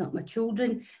age, bringing up my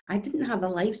children. I didn't have a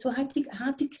life, so I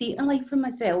had to create a life for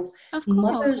myself. Of course.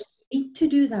 Mothers need to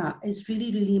do that. It's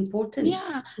really, really important.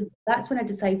 Yeah. So that's when I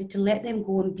decided to let them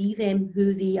go and be them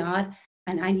who they are,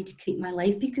 and I need to create my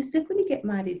life, because they're going to get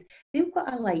married. They've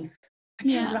got a life. I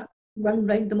can't run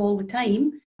around them all the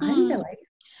time. I need a life.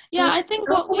 Yeah, so I think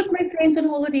I'll go with my friends on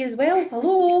holiday as well.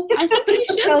 Hello. I think you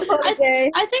should.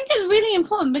 I think it's really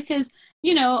important, because,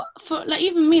 you know, for like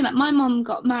even me, like my mom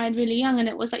got married really young, and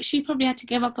it was like she probably had to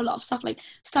give up a lot of stuff, like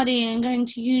studying and going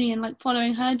to uni and like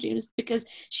following her dreams, because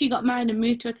she got married and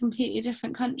moved to a completely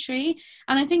different country.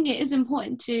 And I think it is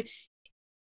important to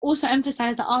also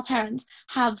emphasize that our parents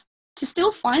have to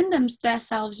still find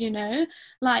themselves, you know,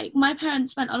 like my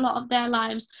parents spent a lot of their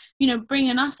lives, you know,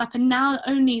 bringing us up, and now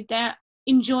only they're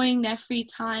enjoying their free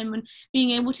time and being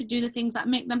able to do the things that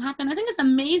make them happy. And I think it's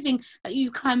amazing that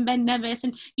you climbed Ben Nevis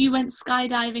and you went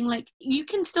skydiving. Like, you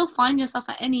can still find yourself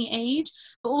at any age,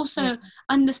 but also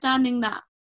understanding that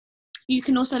you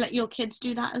can also let your kids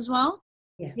do that as well.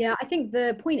 Yeah, I think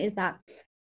the point is that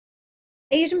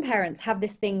Asian parents have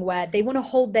this thing where they want to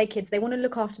hold their kids, they want to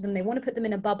look after them, they want to put them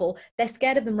in a bubble, they're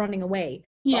scared of them running away.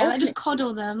 Yeah, just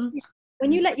coddle them.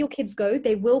 When you let your kids go,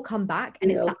 they will come back,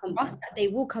 and it's that trust that they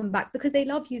will come back because they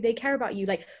love you, they care about you.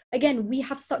 Like, again, we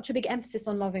have such a big emphasis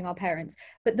on loving our parents,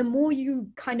 but the more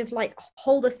you kind of like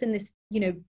hold us in this, you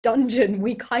know, dungeon,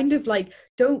 we kind of like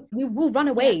we will run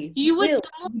away.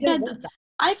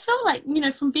 I feel like, you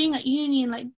know, from being at uni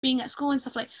and like being at school and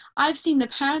stuff, like I've seen the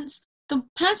parents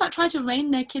that try to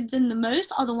rein their kids in the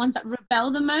most are the ones that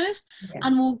rebel the most,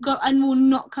 and will go and will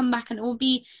not come back, and it will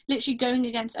be literally going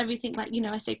against everything, like, you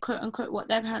know, I say quote unquote what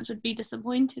their parents would be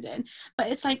disappointed in. But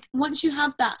it's like, once you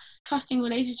have that trusting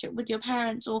relationship with your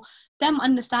parents, or them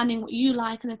understanding what you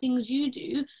like and the things you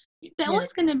do, they're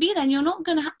always going to be there, and you're not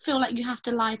going to feel like you have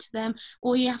to lie to them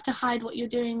or you have to hide what you're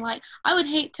doing. Like, I would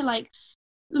hate to like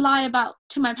lie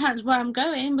to my parents where I'm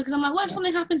going, because I'm like, what if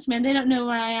something happens to me and they don't know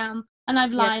where I am? And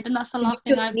I've lied, and that's the last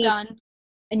thing I've done.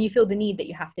 and you feel the need that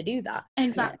you have to do that.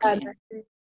 Exactly.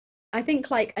 I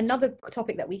think like another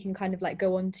topic that we can kind of like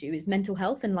go on to is mental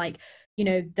health, and like, you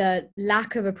know, the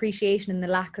lack of appreciation and the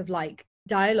lack of like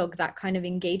dialogue that kind of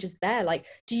engages there. Like,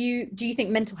 do you think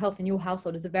mental health in your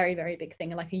household is a very, very big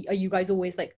thing? And like, are you guys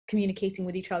always like communicating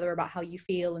with each other about how you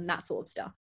feel and that sort of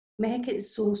stuff? Meg,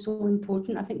 it's so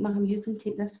important. I think, Maham, you can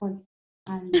take this one.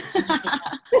 And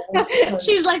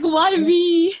She's like, why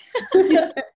me?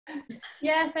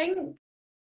 Yeah, I think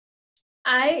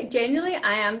I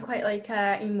am quite like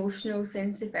a emotional,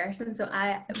 sensitive person. So if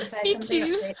I Me something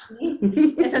too. upsets me,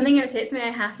 if something upsets me,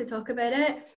 I have to talk about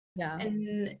it. Yeah.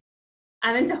 And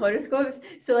I'm into horoscopes,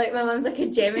 so like my mum's like a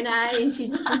Gemini, and she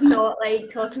just does not like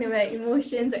talking about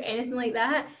emotions or anything like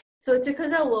that. So it took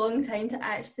us a long time to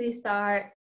actually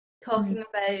start talking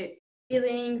about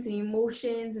feelings and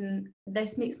emotions, and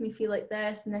this makes me feel like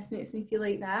this, and this makes me feel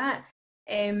like that.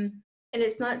 And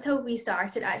it's not till we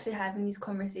started actually having these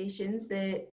conversations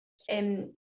that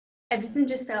everything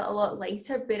just felt a lot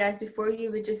lighter. Whereas before,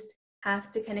 you would just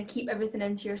have to kind of keep everything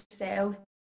into yourself,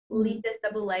 lead this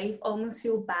double life, almost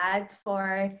feel bad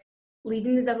for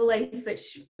leading the double life,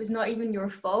 which was not even your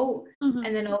fault.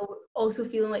 And then also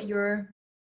feeling like you're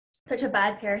such a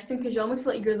bad person because you almost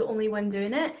feel like you're the only one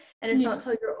doing it. And it's not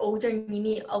until you're older and you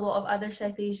meet a lot of other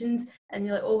South Asians and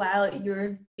you're like, oh wow,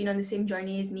 you've been on the same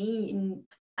journey as me and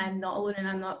I'm not alone and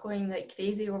I'm not going like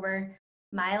crazy over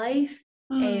my life.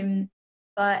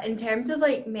 But in terms of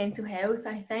like mental health,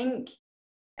 I think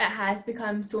it has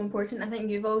become so important. I think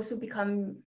you've also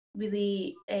become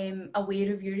really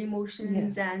aware of your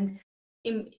emotions and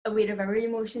aware of our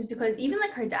emotions, because even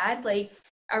like her dad, like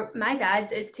my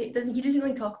dad, he doesn't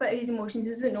really talk about his emotions.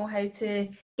 He doesn't know how to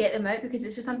get them out because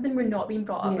it's just something we're not being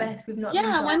brought up with. We've not been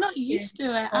we're not used to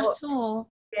it at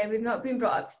all. Yeah, we've not been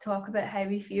brought up to talk about how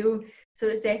we feel. So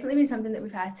it's definitely been something that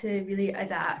we've had to really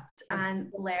adapt and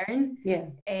learn.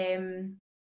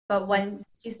 But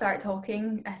once you start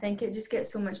talking, I think it just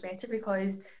gets so much better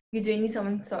because you do need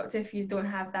someone to talk to. If you don't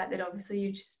have that, then obviously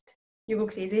you go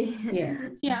crazy.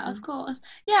 Yeah, of course.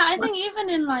 Yeah, I think even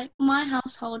in like my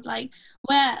household, like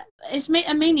where it's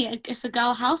mainly it's a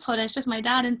girl household, it's just my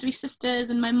dad and 3 sisters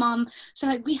and my mum. So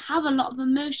like we have a lot of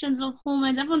emotions, a lot of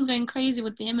hormones. Everyone's going crazy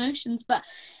with the emotions, but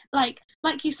like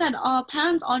you said, our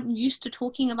parents aren't used to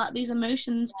talking about these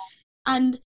emotions,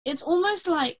 and it's almost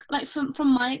like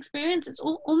from my experience, it's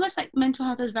almost like mental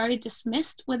health is very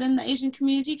dismissed within the Asian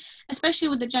community, especially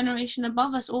with the generation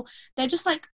above us, or they're just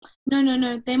like,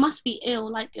 no, they must be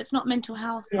ill, like it's not mental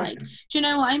health. Like, do you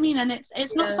know what I mean? And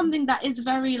it's not something that is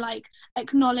very like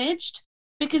acknowledged,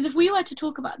 because if we were to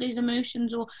talk about these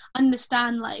emotions or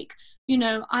understand, like, you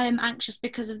know, I am anxious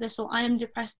because of this or I am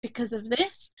depressed because of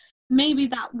this, maybe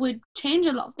that would change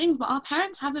a lot of things. But our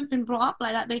parents haven't been brought up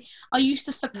like that. They are used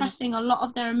to suppressing a lot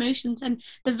of their emotions, and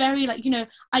the very like, you know,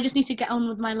 I just need to get on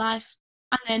with my life.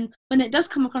 And then when it does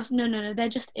come across, no, they're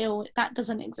just ill, that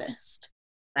doesn't exist.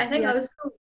 I think also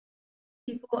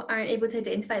people aren't able to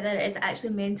identify that it is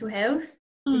actually mental health.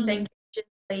 They think it's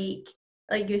just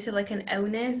like you said, like an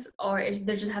illness, or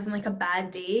they're just having like a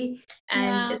bad day,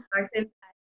 and it's hard to put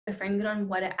the finger on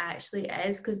what it actually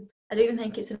is, because I don't even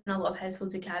think it's in a lot of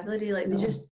households vocabulary. Like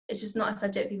it's just not a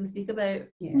subject people speak about.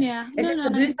 It's a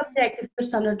taboo subject if your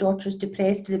son or daughter is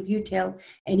depressed, and if you tell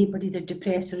anybody they're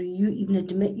depressed, or you even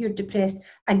admit you're depressed,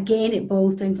 again it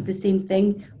boils down to the same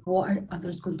thing. What are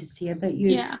others going to say about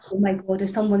you? Oh my God, if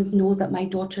someone knows that my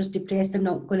daughter's depressed,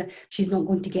 she's not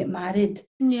going to get married.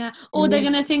 Or they're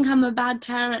going to think I'm a bad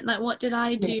parent, like what did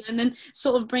I do? And then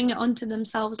sort of bring it onto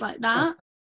themselves like that.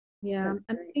 And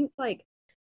I think like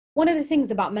one of the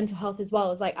things about mental health as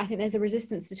well is like, I think there's a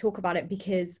resistance to talk about it,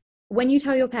 because when you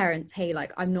tell your parents, hey,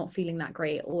 like I'm not feeling that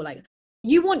great, or like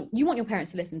you want your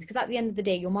parents to listen, because at the end of the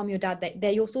day, your mom, your dad,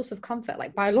 they're your source of comfort.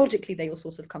 Like biologically, they're your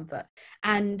source of comfort.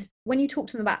 And when you talk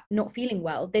to them about not feeling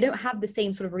well, they don't have the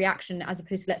same sort of reaction as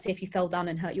opposed to, let's say, if you fell down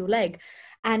and hurt your leg.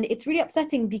 And it's really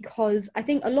upsetting, because I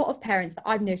think a lot of parents that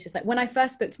I've noticed, like when I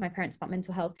first spoke to my parents about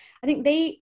mental health, I think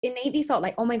they innately felt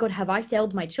like, oh my God, have I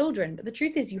failed my children? But the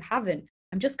truth is you haven't.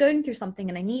 I'm just going through something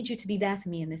and I need you to be there for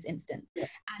me in this instance.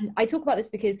 And I talk about this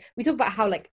because we talk about how,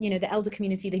 like, you know, the elder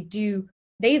community,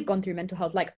 they've gone through mental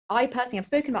health. Like I personally, I've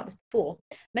spoken about this before.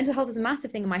 Mental health is a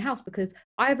massive thing in my house, because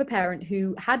I have a parent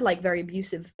who had like very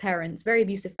abusive parents, very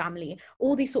abusive family.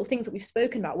 All these sort of things that we've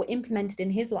spoken about were implemented in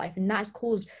his life, and that has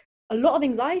caused a lot of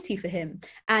anxiety for him.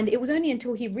 And it was only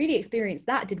until he really experienced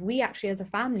that did we actually as a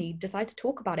family decide to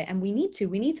talk about it. And we need to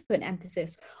put an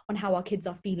emphasis on how our kids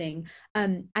are feeling,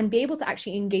 and be able to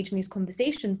actually engage in these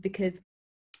conversations, because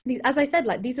as I said,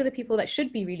 like, these are the people that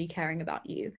should be really caring about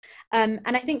you. And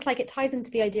I think, like, it ties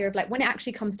into the idea of, like, when it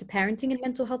actually comes to parenting and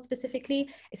mental health specifically,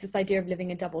 it's this idea of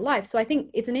living a double life. So I think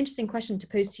it's an interesting question to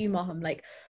pose to you, Maham. Like,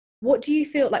 what do you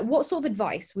feel like, what sort of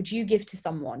advice would you give to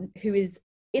someone who is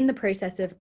in the process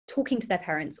of talking to their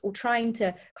parents or trying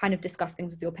to kind of discuss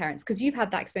things with your parents? Because you've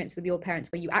had that experience with your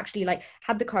parents where you actually, like,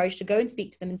 had the courage to go and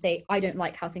speak to them and say, I don't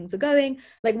like how things are going.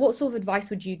 Like, what sort of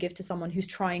advice would you give to someone who's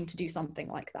trying to do something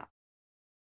like that?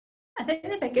 I think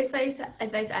the biggest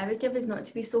advice I would give is not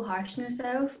to be so harsh on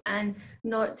yourself and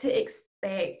not to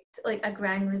expect like a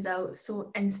grand result so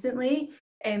instantly,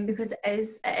 because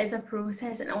it is a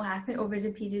process and it will happen over the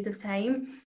periods of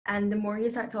time. And the more you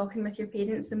start talking with your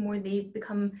parents, the more they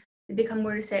become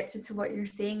more receptive to what you're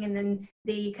saying, and then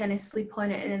they kind of sleep on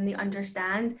it and then they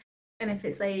understand. And if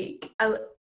it's like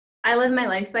I live my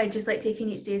life by just like taking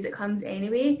each day as it comes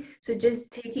anyway. So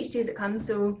just take each day as it comes.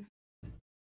 So,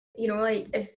 you know, like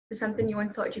if there's something you want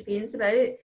to talk to your parents about,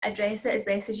 address it as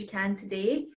best as you can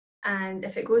today. And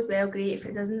if it goes well, great. If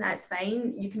it doesn't, that's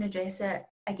fine. You can address it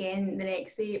again the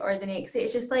next day or the next day.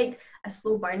 It's just like a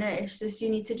slow burnout. It's just you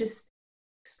need to just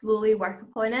slowly work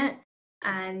upon it.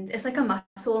 And it's like a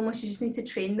muscle almost. You just need to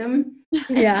train them.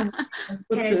 Yeah.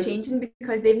 Kind of changing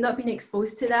because they've not been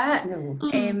exposed to that. No.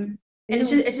 And it's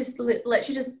just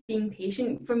literally just being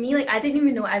patient. For me, like I didn't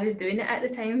even know I was doing it at the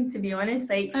time, to be honest.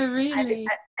 Like, Oh, really?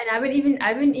 I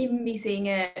wouldn't even be saying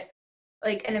it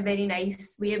like in a very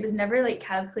nice way. It was never like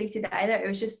calculated either. It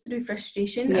was just through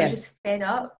frustration. I was just fed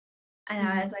up, and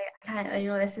I was like, I can't, you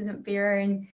know, this isn't fair.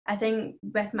 And I think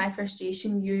with my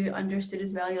frustration, you understood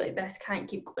as well. You're like, this can't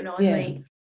keep going on. Like,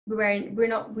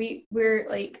 we're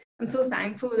like, I'm so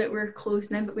thankful that we're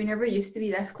close now, but we never used to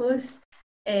be this close.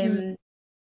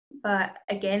 But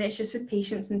again, it's just with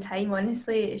patience and time,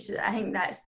 honestly. It's just, I think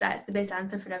that's the best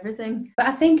answer for everything. But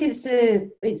I think it's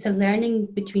a learning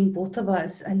between both of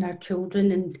us and our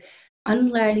children, and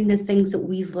unlearning the things that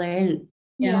we've learned.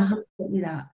 Yeah. Maham taught me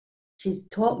that. She's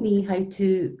taught me how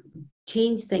to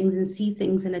change things and see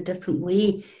things in a different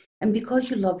way. And because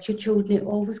you love your children, it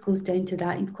always goes down to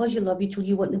that. And because you love your children,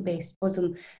 you want the best for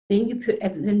them. Then you put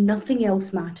everything, nothing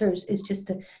else matters. It's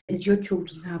just is your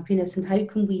children's happiness, and how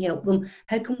can we help them?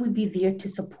 How can we be there to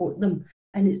support them?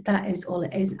 And that is all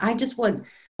it is. I just want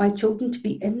my children to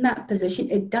be in that position.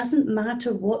 It doesn't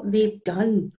matter what they've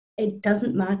done. It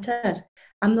doesn't matter.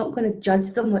 I'm not going to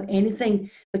judge them or anything,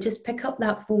 but just pick up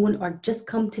that phone or just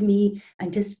come to me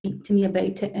and just speak to me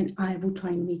about it, and I will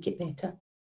try and make it better.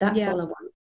 That's all I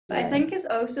want. But I think it's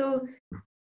also,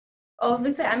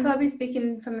 obviously, I'm probably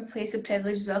speaking from a place of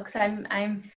privilege as well, because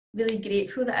I'm really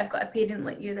grateful that I've got a parent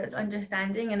like you that's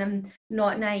understanding, and I'm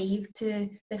not naive to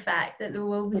the fact that there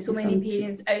will be so many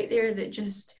parents out there that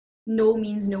just no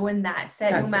means no, and that's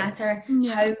it. No matter how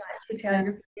much you tell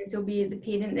your parents, there'll be the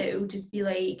parent that will just be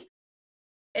like,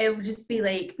 it will just be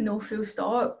like no, full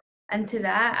stop. And to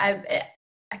that,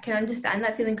 I can understand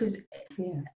that feeling, because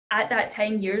at that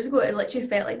time years ago, it literally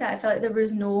felt like that. I felt like there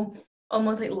was no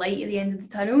almost like light at the end of the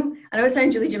tunnel. I know it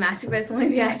sounds really dramatic, but it's the only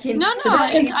way I can. No,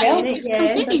 it's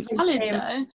completely valid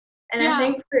though. And I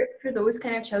think for those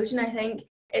kind of children, I think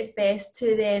it's best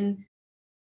to then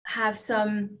have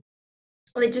some,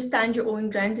 like, just stand your own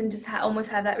ground and just almost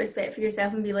have that respect for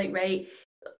yourself and be like, right,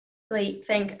 like,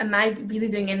 think, am I really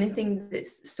doing anything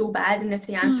that's so bad? And if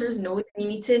the answer is no, then you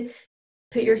need to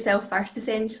put yourself first,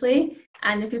 essentially.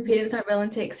 And if your parents aren't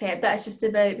willing to accept that, it's just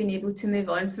about being able to move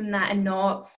on from that and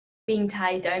not being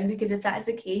tied down, because if that's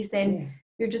the case, then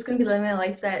you're just going to be living a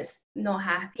life that's not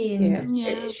happy. And it's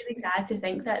really sad to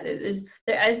think that there is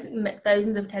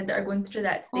thousands of kids that are going through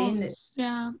that today. And it's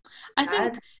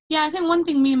I think one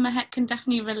thing me and Mahek can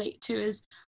definitely relate to is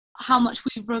how much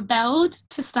we've rebelled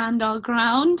to stand our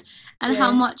ground, and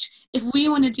how much, if we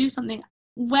want to do something,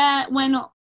 we're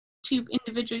not two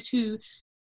individuals who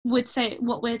would say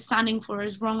what we're standing for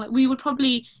is wrong. Like, we would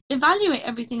probably evaluate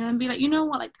everything and be like, you know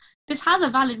what, like, this has a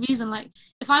valid reason. Like,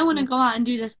 if I want to go out and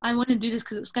do this, I want to do this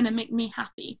because it's going to make me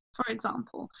happy, for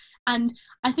example. And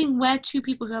I think we're two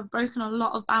people who have broken a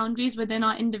lot of boundaries within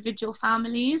our individual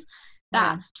families,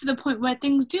 that to the point where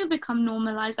things do become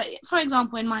normalized. Like, for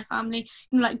example, in my family,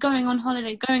 you know, like going on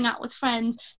holiday, going out with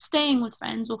friends, staying with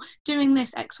friends, or doing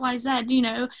this XYZ, you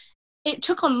know, it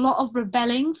took a lot of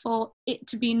rebelling for it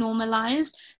to be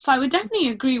normalized. So I would definitely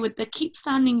agree with the keep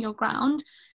standing your ground,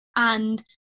 and,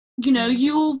 you know,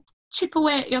 you'll chip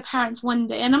away at your parents one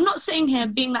day. And I'm not sitting here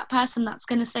being that person that's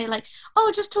going to say like,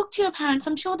 oh, just talk to your parents,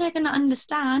 I'm sure they're going to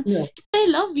understand. If they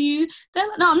love you, no,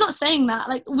 I'm not saying that.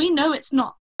 Like, we know it's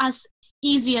not as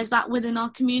easy as that within our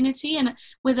community and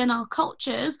within our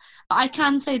cultures, but I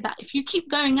can say that if you keep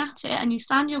going at it and you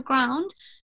stand your ground,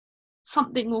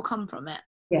 something will come from it.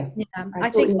 Yeah, I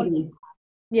totally think agree.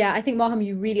 Yeah, I think Maham,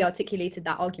 you really articulated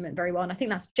that argument very well. And I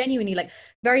think that's genuinely like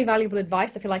very valuable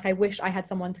advice. I feel like I wish I had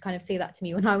someone to kind of say that to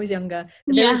me when I was younger.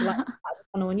 That there is like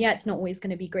and yeah, it's not always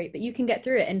going to be great, but you can get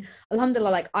through it. And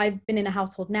alhamdulillah, like I've been in a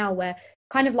household now where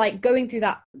kind of like going through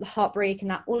that heartbreak and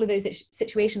that all of those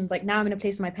situations, like now I'm in a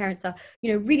place where my parents are,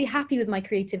 you know, really happy with my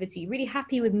creativity, really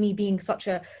happy with me being such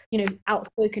a, you know,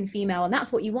 outspoken female. And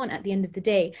that's what you want at the end of the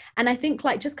day. And I think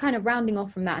like just kind of rounding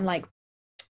off from that and like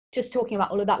just talking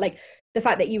about all of that, like the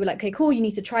fact that you were like, okay, cool, you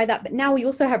need to try that. But now we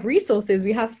also have resources.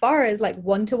 We have Farah's like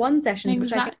one-to-one sessions,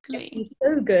 which I think is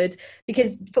so good,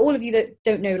 because for all of you that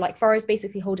don't know, like Farah is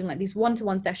basically holding like these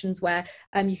one-to-one sessions where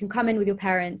you can come in with your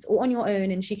parents or on your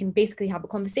own, and she can basically have a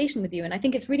conversation with you. And I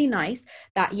think it's really nice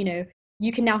that, you know,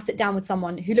 you can now sit down with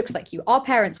someone who looks like you. Our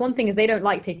parents, one thing is they don't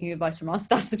like taking advice from us.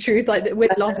 That's the truth. Like we're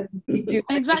do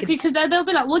exactly, because they'll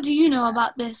be like, what do you know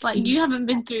about this? Like you haven't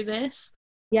been through this.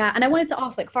 Yeah, and I wanted to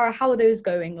ask, like, Farah, how are those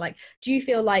going? Like, do you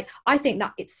feel like, I think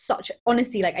that it's such,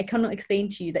 honestly, like, I cannot explain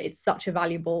to you that it's such a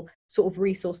valuable sort of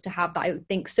resource to have, that I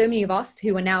think so many of us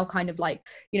who are now kind of like,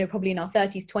 you know, probably in our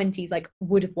 30s, 20s, like,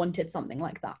 would have wanted something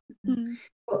like that. Mm.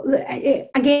 Well,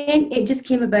 again, it just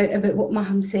came about what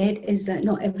Maham said, is that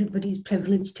not everybody's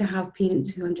privileged to have parents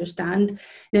who understand.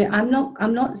 Now, I'm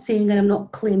not saying, and I'm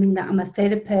not claiming that I'm a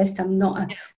therapist, I'm not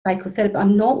a psychotherapist,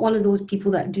 I'm not one of those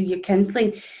people that do your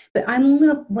counselling, but I'm only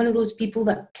one of those people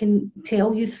that can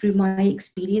tell you through my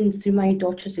experience, through my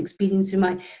daughter's experience, through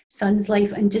my son's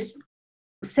life, and just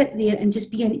sit there and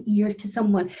just be an ear to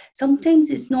someone. Sometimes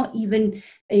it's not even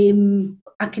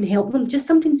I can help them, just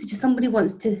sometimes just somebody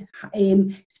wants to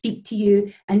speak to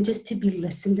you and just to be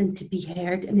listened and to be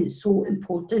heard, and it's so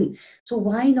important. So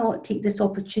why not take this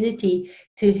opportunity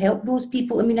to help those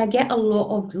people? I mean, I get a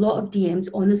lot of DMs,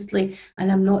 honestly,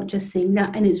 and I'm not just saying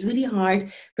that, and it's really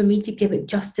hard for me to give it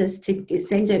justice to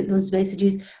send out those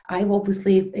messages. I'm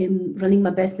obviously running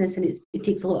my business, and it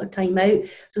takes a lot of time out,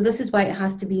 so this is why it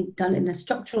has to be done in a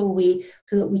structural way,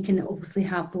 so that we can obviously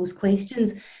have those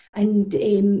questions. And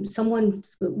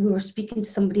we were speaking to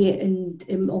somebody,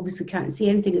 and obviously can't say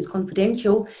anything, it's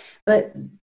confidential, but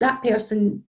that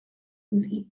person,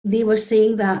 they were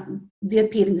saying that their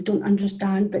parents don't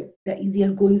understand that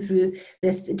they're going through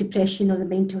this depression or the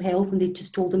mental health, and they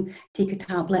just told them, take a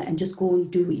tablet and just go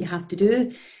and do what you have to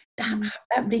do.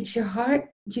 That breaks your heart,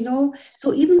 you know.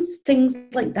 So even things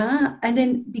like that, and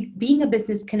then being a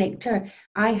business connector,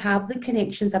 I have the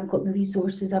connections, I've got the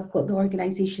resources, I've got the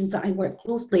organizations that I work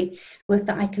closely with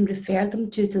that I can refer them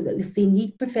to, so that if they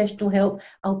need professional help,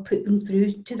 I'll put them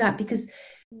through to that. Because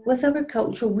with our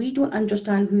culture, we don't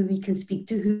understand who we can speak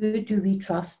to, who do we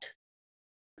trust,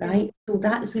 right? So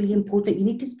that's really important. You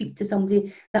need to speak to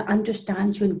somebody that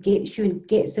understands you and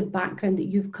gets the background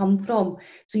that you've come from.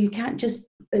 So you can't just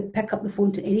pick up the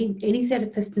phone to any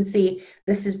therapist and say,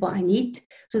 this is what I need.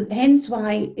 So hence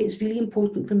why it's really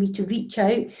important for me to reach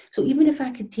out. So even if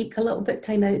I could take a little bit of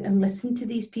time out and listen to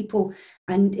these people,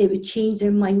 and it would change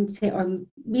their mindset, or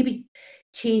maybe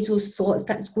change those thoughts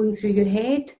that's going through your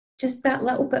head, just that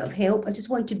little bit of help. I just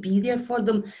want to be there for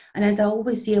them. And as I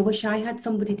always say, I wish I had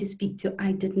somebody to speak to.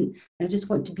 I didn't. And I just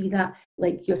want to be that,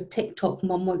 like your TikTok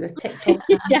mum or your TikTok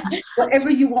whatever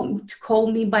you want to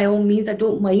call me, by all means, I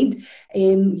don't mind.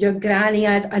 Your granny,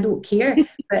 I don't care.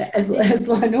 But as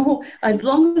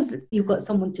long as you've got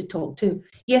someone to talk to.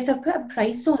 Yes, I've put a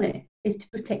price on it, is to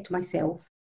protect myself,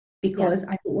 because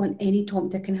I don't want any Tom,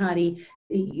 Dick and Harry.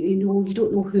 You know, you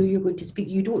don't know who you're going to speak.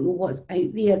 You don't know what's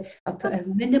out there. I've put a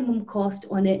minimum cost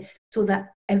on it so that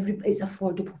it's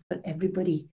affordable for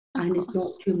everybody, and it's not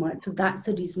too much. So that's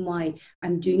the reason why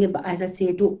I'm doing it. But as I say,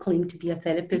 I don't claim to be a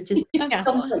therapist. Just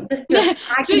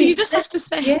you just have to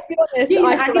say,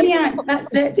 agony aunt.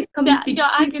 That's it. Your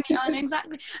agony aunt,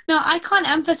 exactly. No, I can't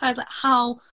emphasize like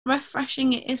how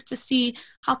refreshing it is to see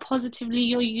how positively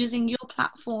you're using your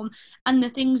platform and the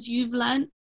things you've learned,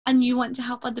 and you want to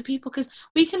help other people, because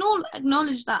we can all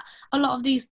acknowledge that a lot of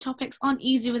these topics aren't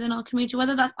easy within our community,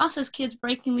 whether that's us as kids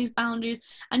breaking these boundaries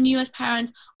and you as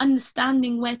parents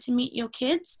understanding where to meet your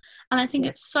kids. And I think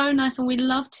it's so nice, and we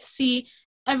love to see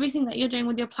everything that you're doing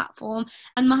with your platform.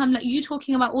 And Maham, like you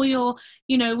talking about all your,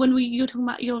 you know, you're talking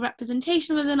about your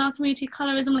representation within our community,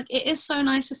 colorism, like it is so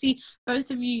nice to see both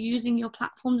of you using your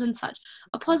platforms in such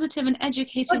a positive and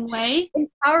educating way.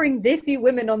 Empowering this, you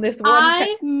women on this one.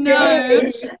 I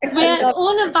know. We're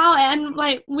all about it, and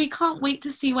like we can't wait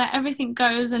to see where everything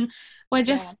goes, and we're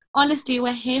just honestly,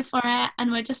 we're here for it,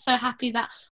 and we're just so happy that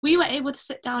we were able to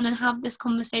sit down and have this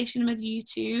conversation with you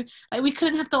two. Like, we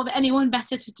couldn't have thought of anyone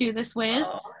better to do this with.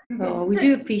 Oh, we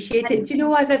do appreciate it. Do you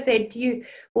know, as I said to you,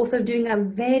 both are doing a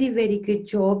very, very good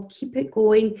job. Keep it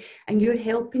going, and you're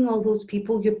helping all those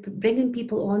people. You're bringing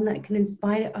people on that can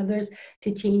inspire others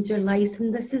to change their lives,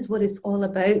 and this is what it's all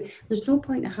about. There's no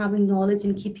point in having knowledge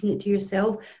and keeping it to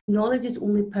yourself. Knowledge is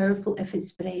only powerful if it's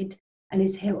spread and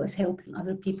is helping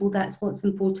other people. That's what's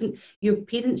important. Your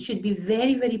parents should be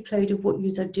very, very proud of what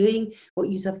you are doing, what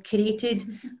you have created.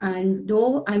 And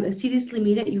no, I seriously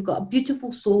mean it. You've got a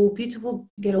beautiful soul, beautiful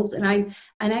girls, and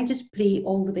I just pray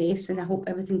all the best, and I hope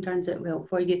everything turns out well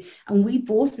for you. And we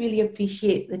both really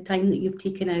appreciate the time that you've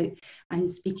taken out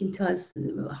and speaking to us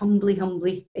humbly.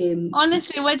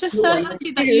 Honestly, we're just so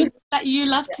happy that you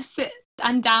love to sit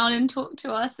and down and talk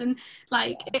to us, and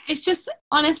like it's just,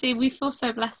 honestly, we feel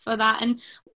so blessed for that, and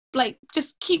like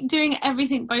just keep doing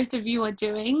everything both of you are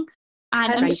doing.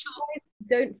 And I'm sure,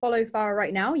 don't follow Farah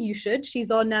right now, you should. She's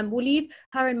on we'll leave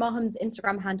her and Maham's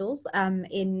Instagram handles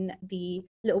in the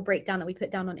little breakdown that we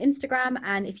put down on Instagram,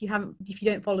 and if you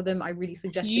don't follow them, I really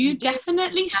suggest you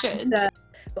definitely should.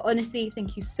 But honestly,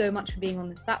 thank you so much for being on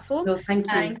this platform. No, thank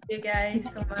you. Thank you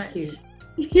guys so much. Thank you.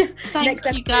 Yeah, thank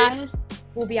you guys.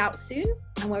 Will be out soon,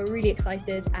 and we're really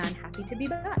excited and happy to be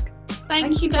back.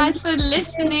 Thank you guys for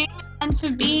listening and for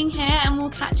being here, and we'll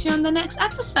catch you on the next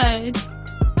episode.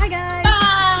 Bye guys.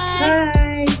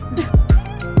 Bye. Bye.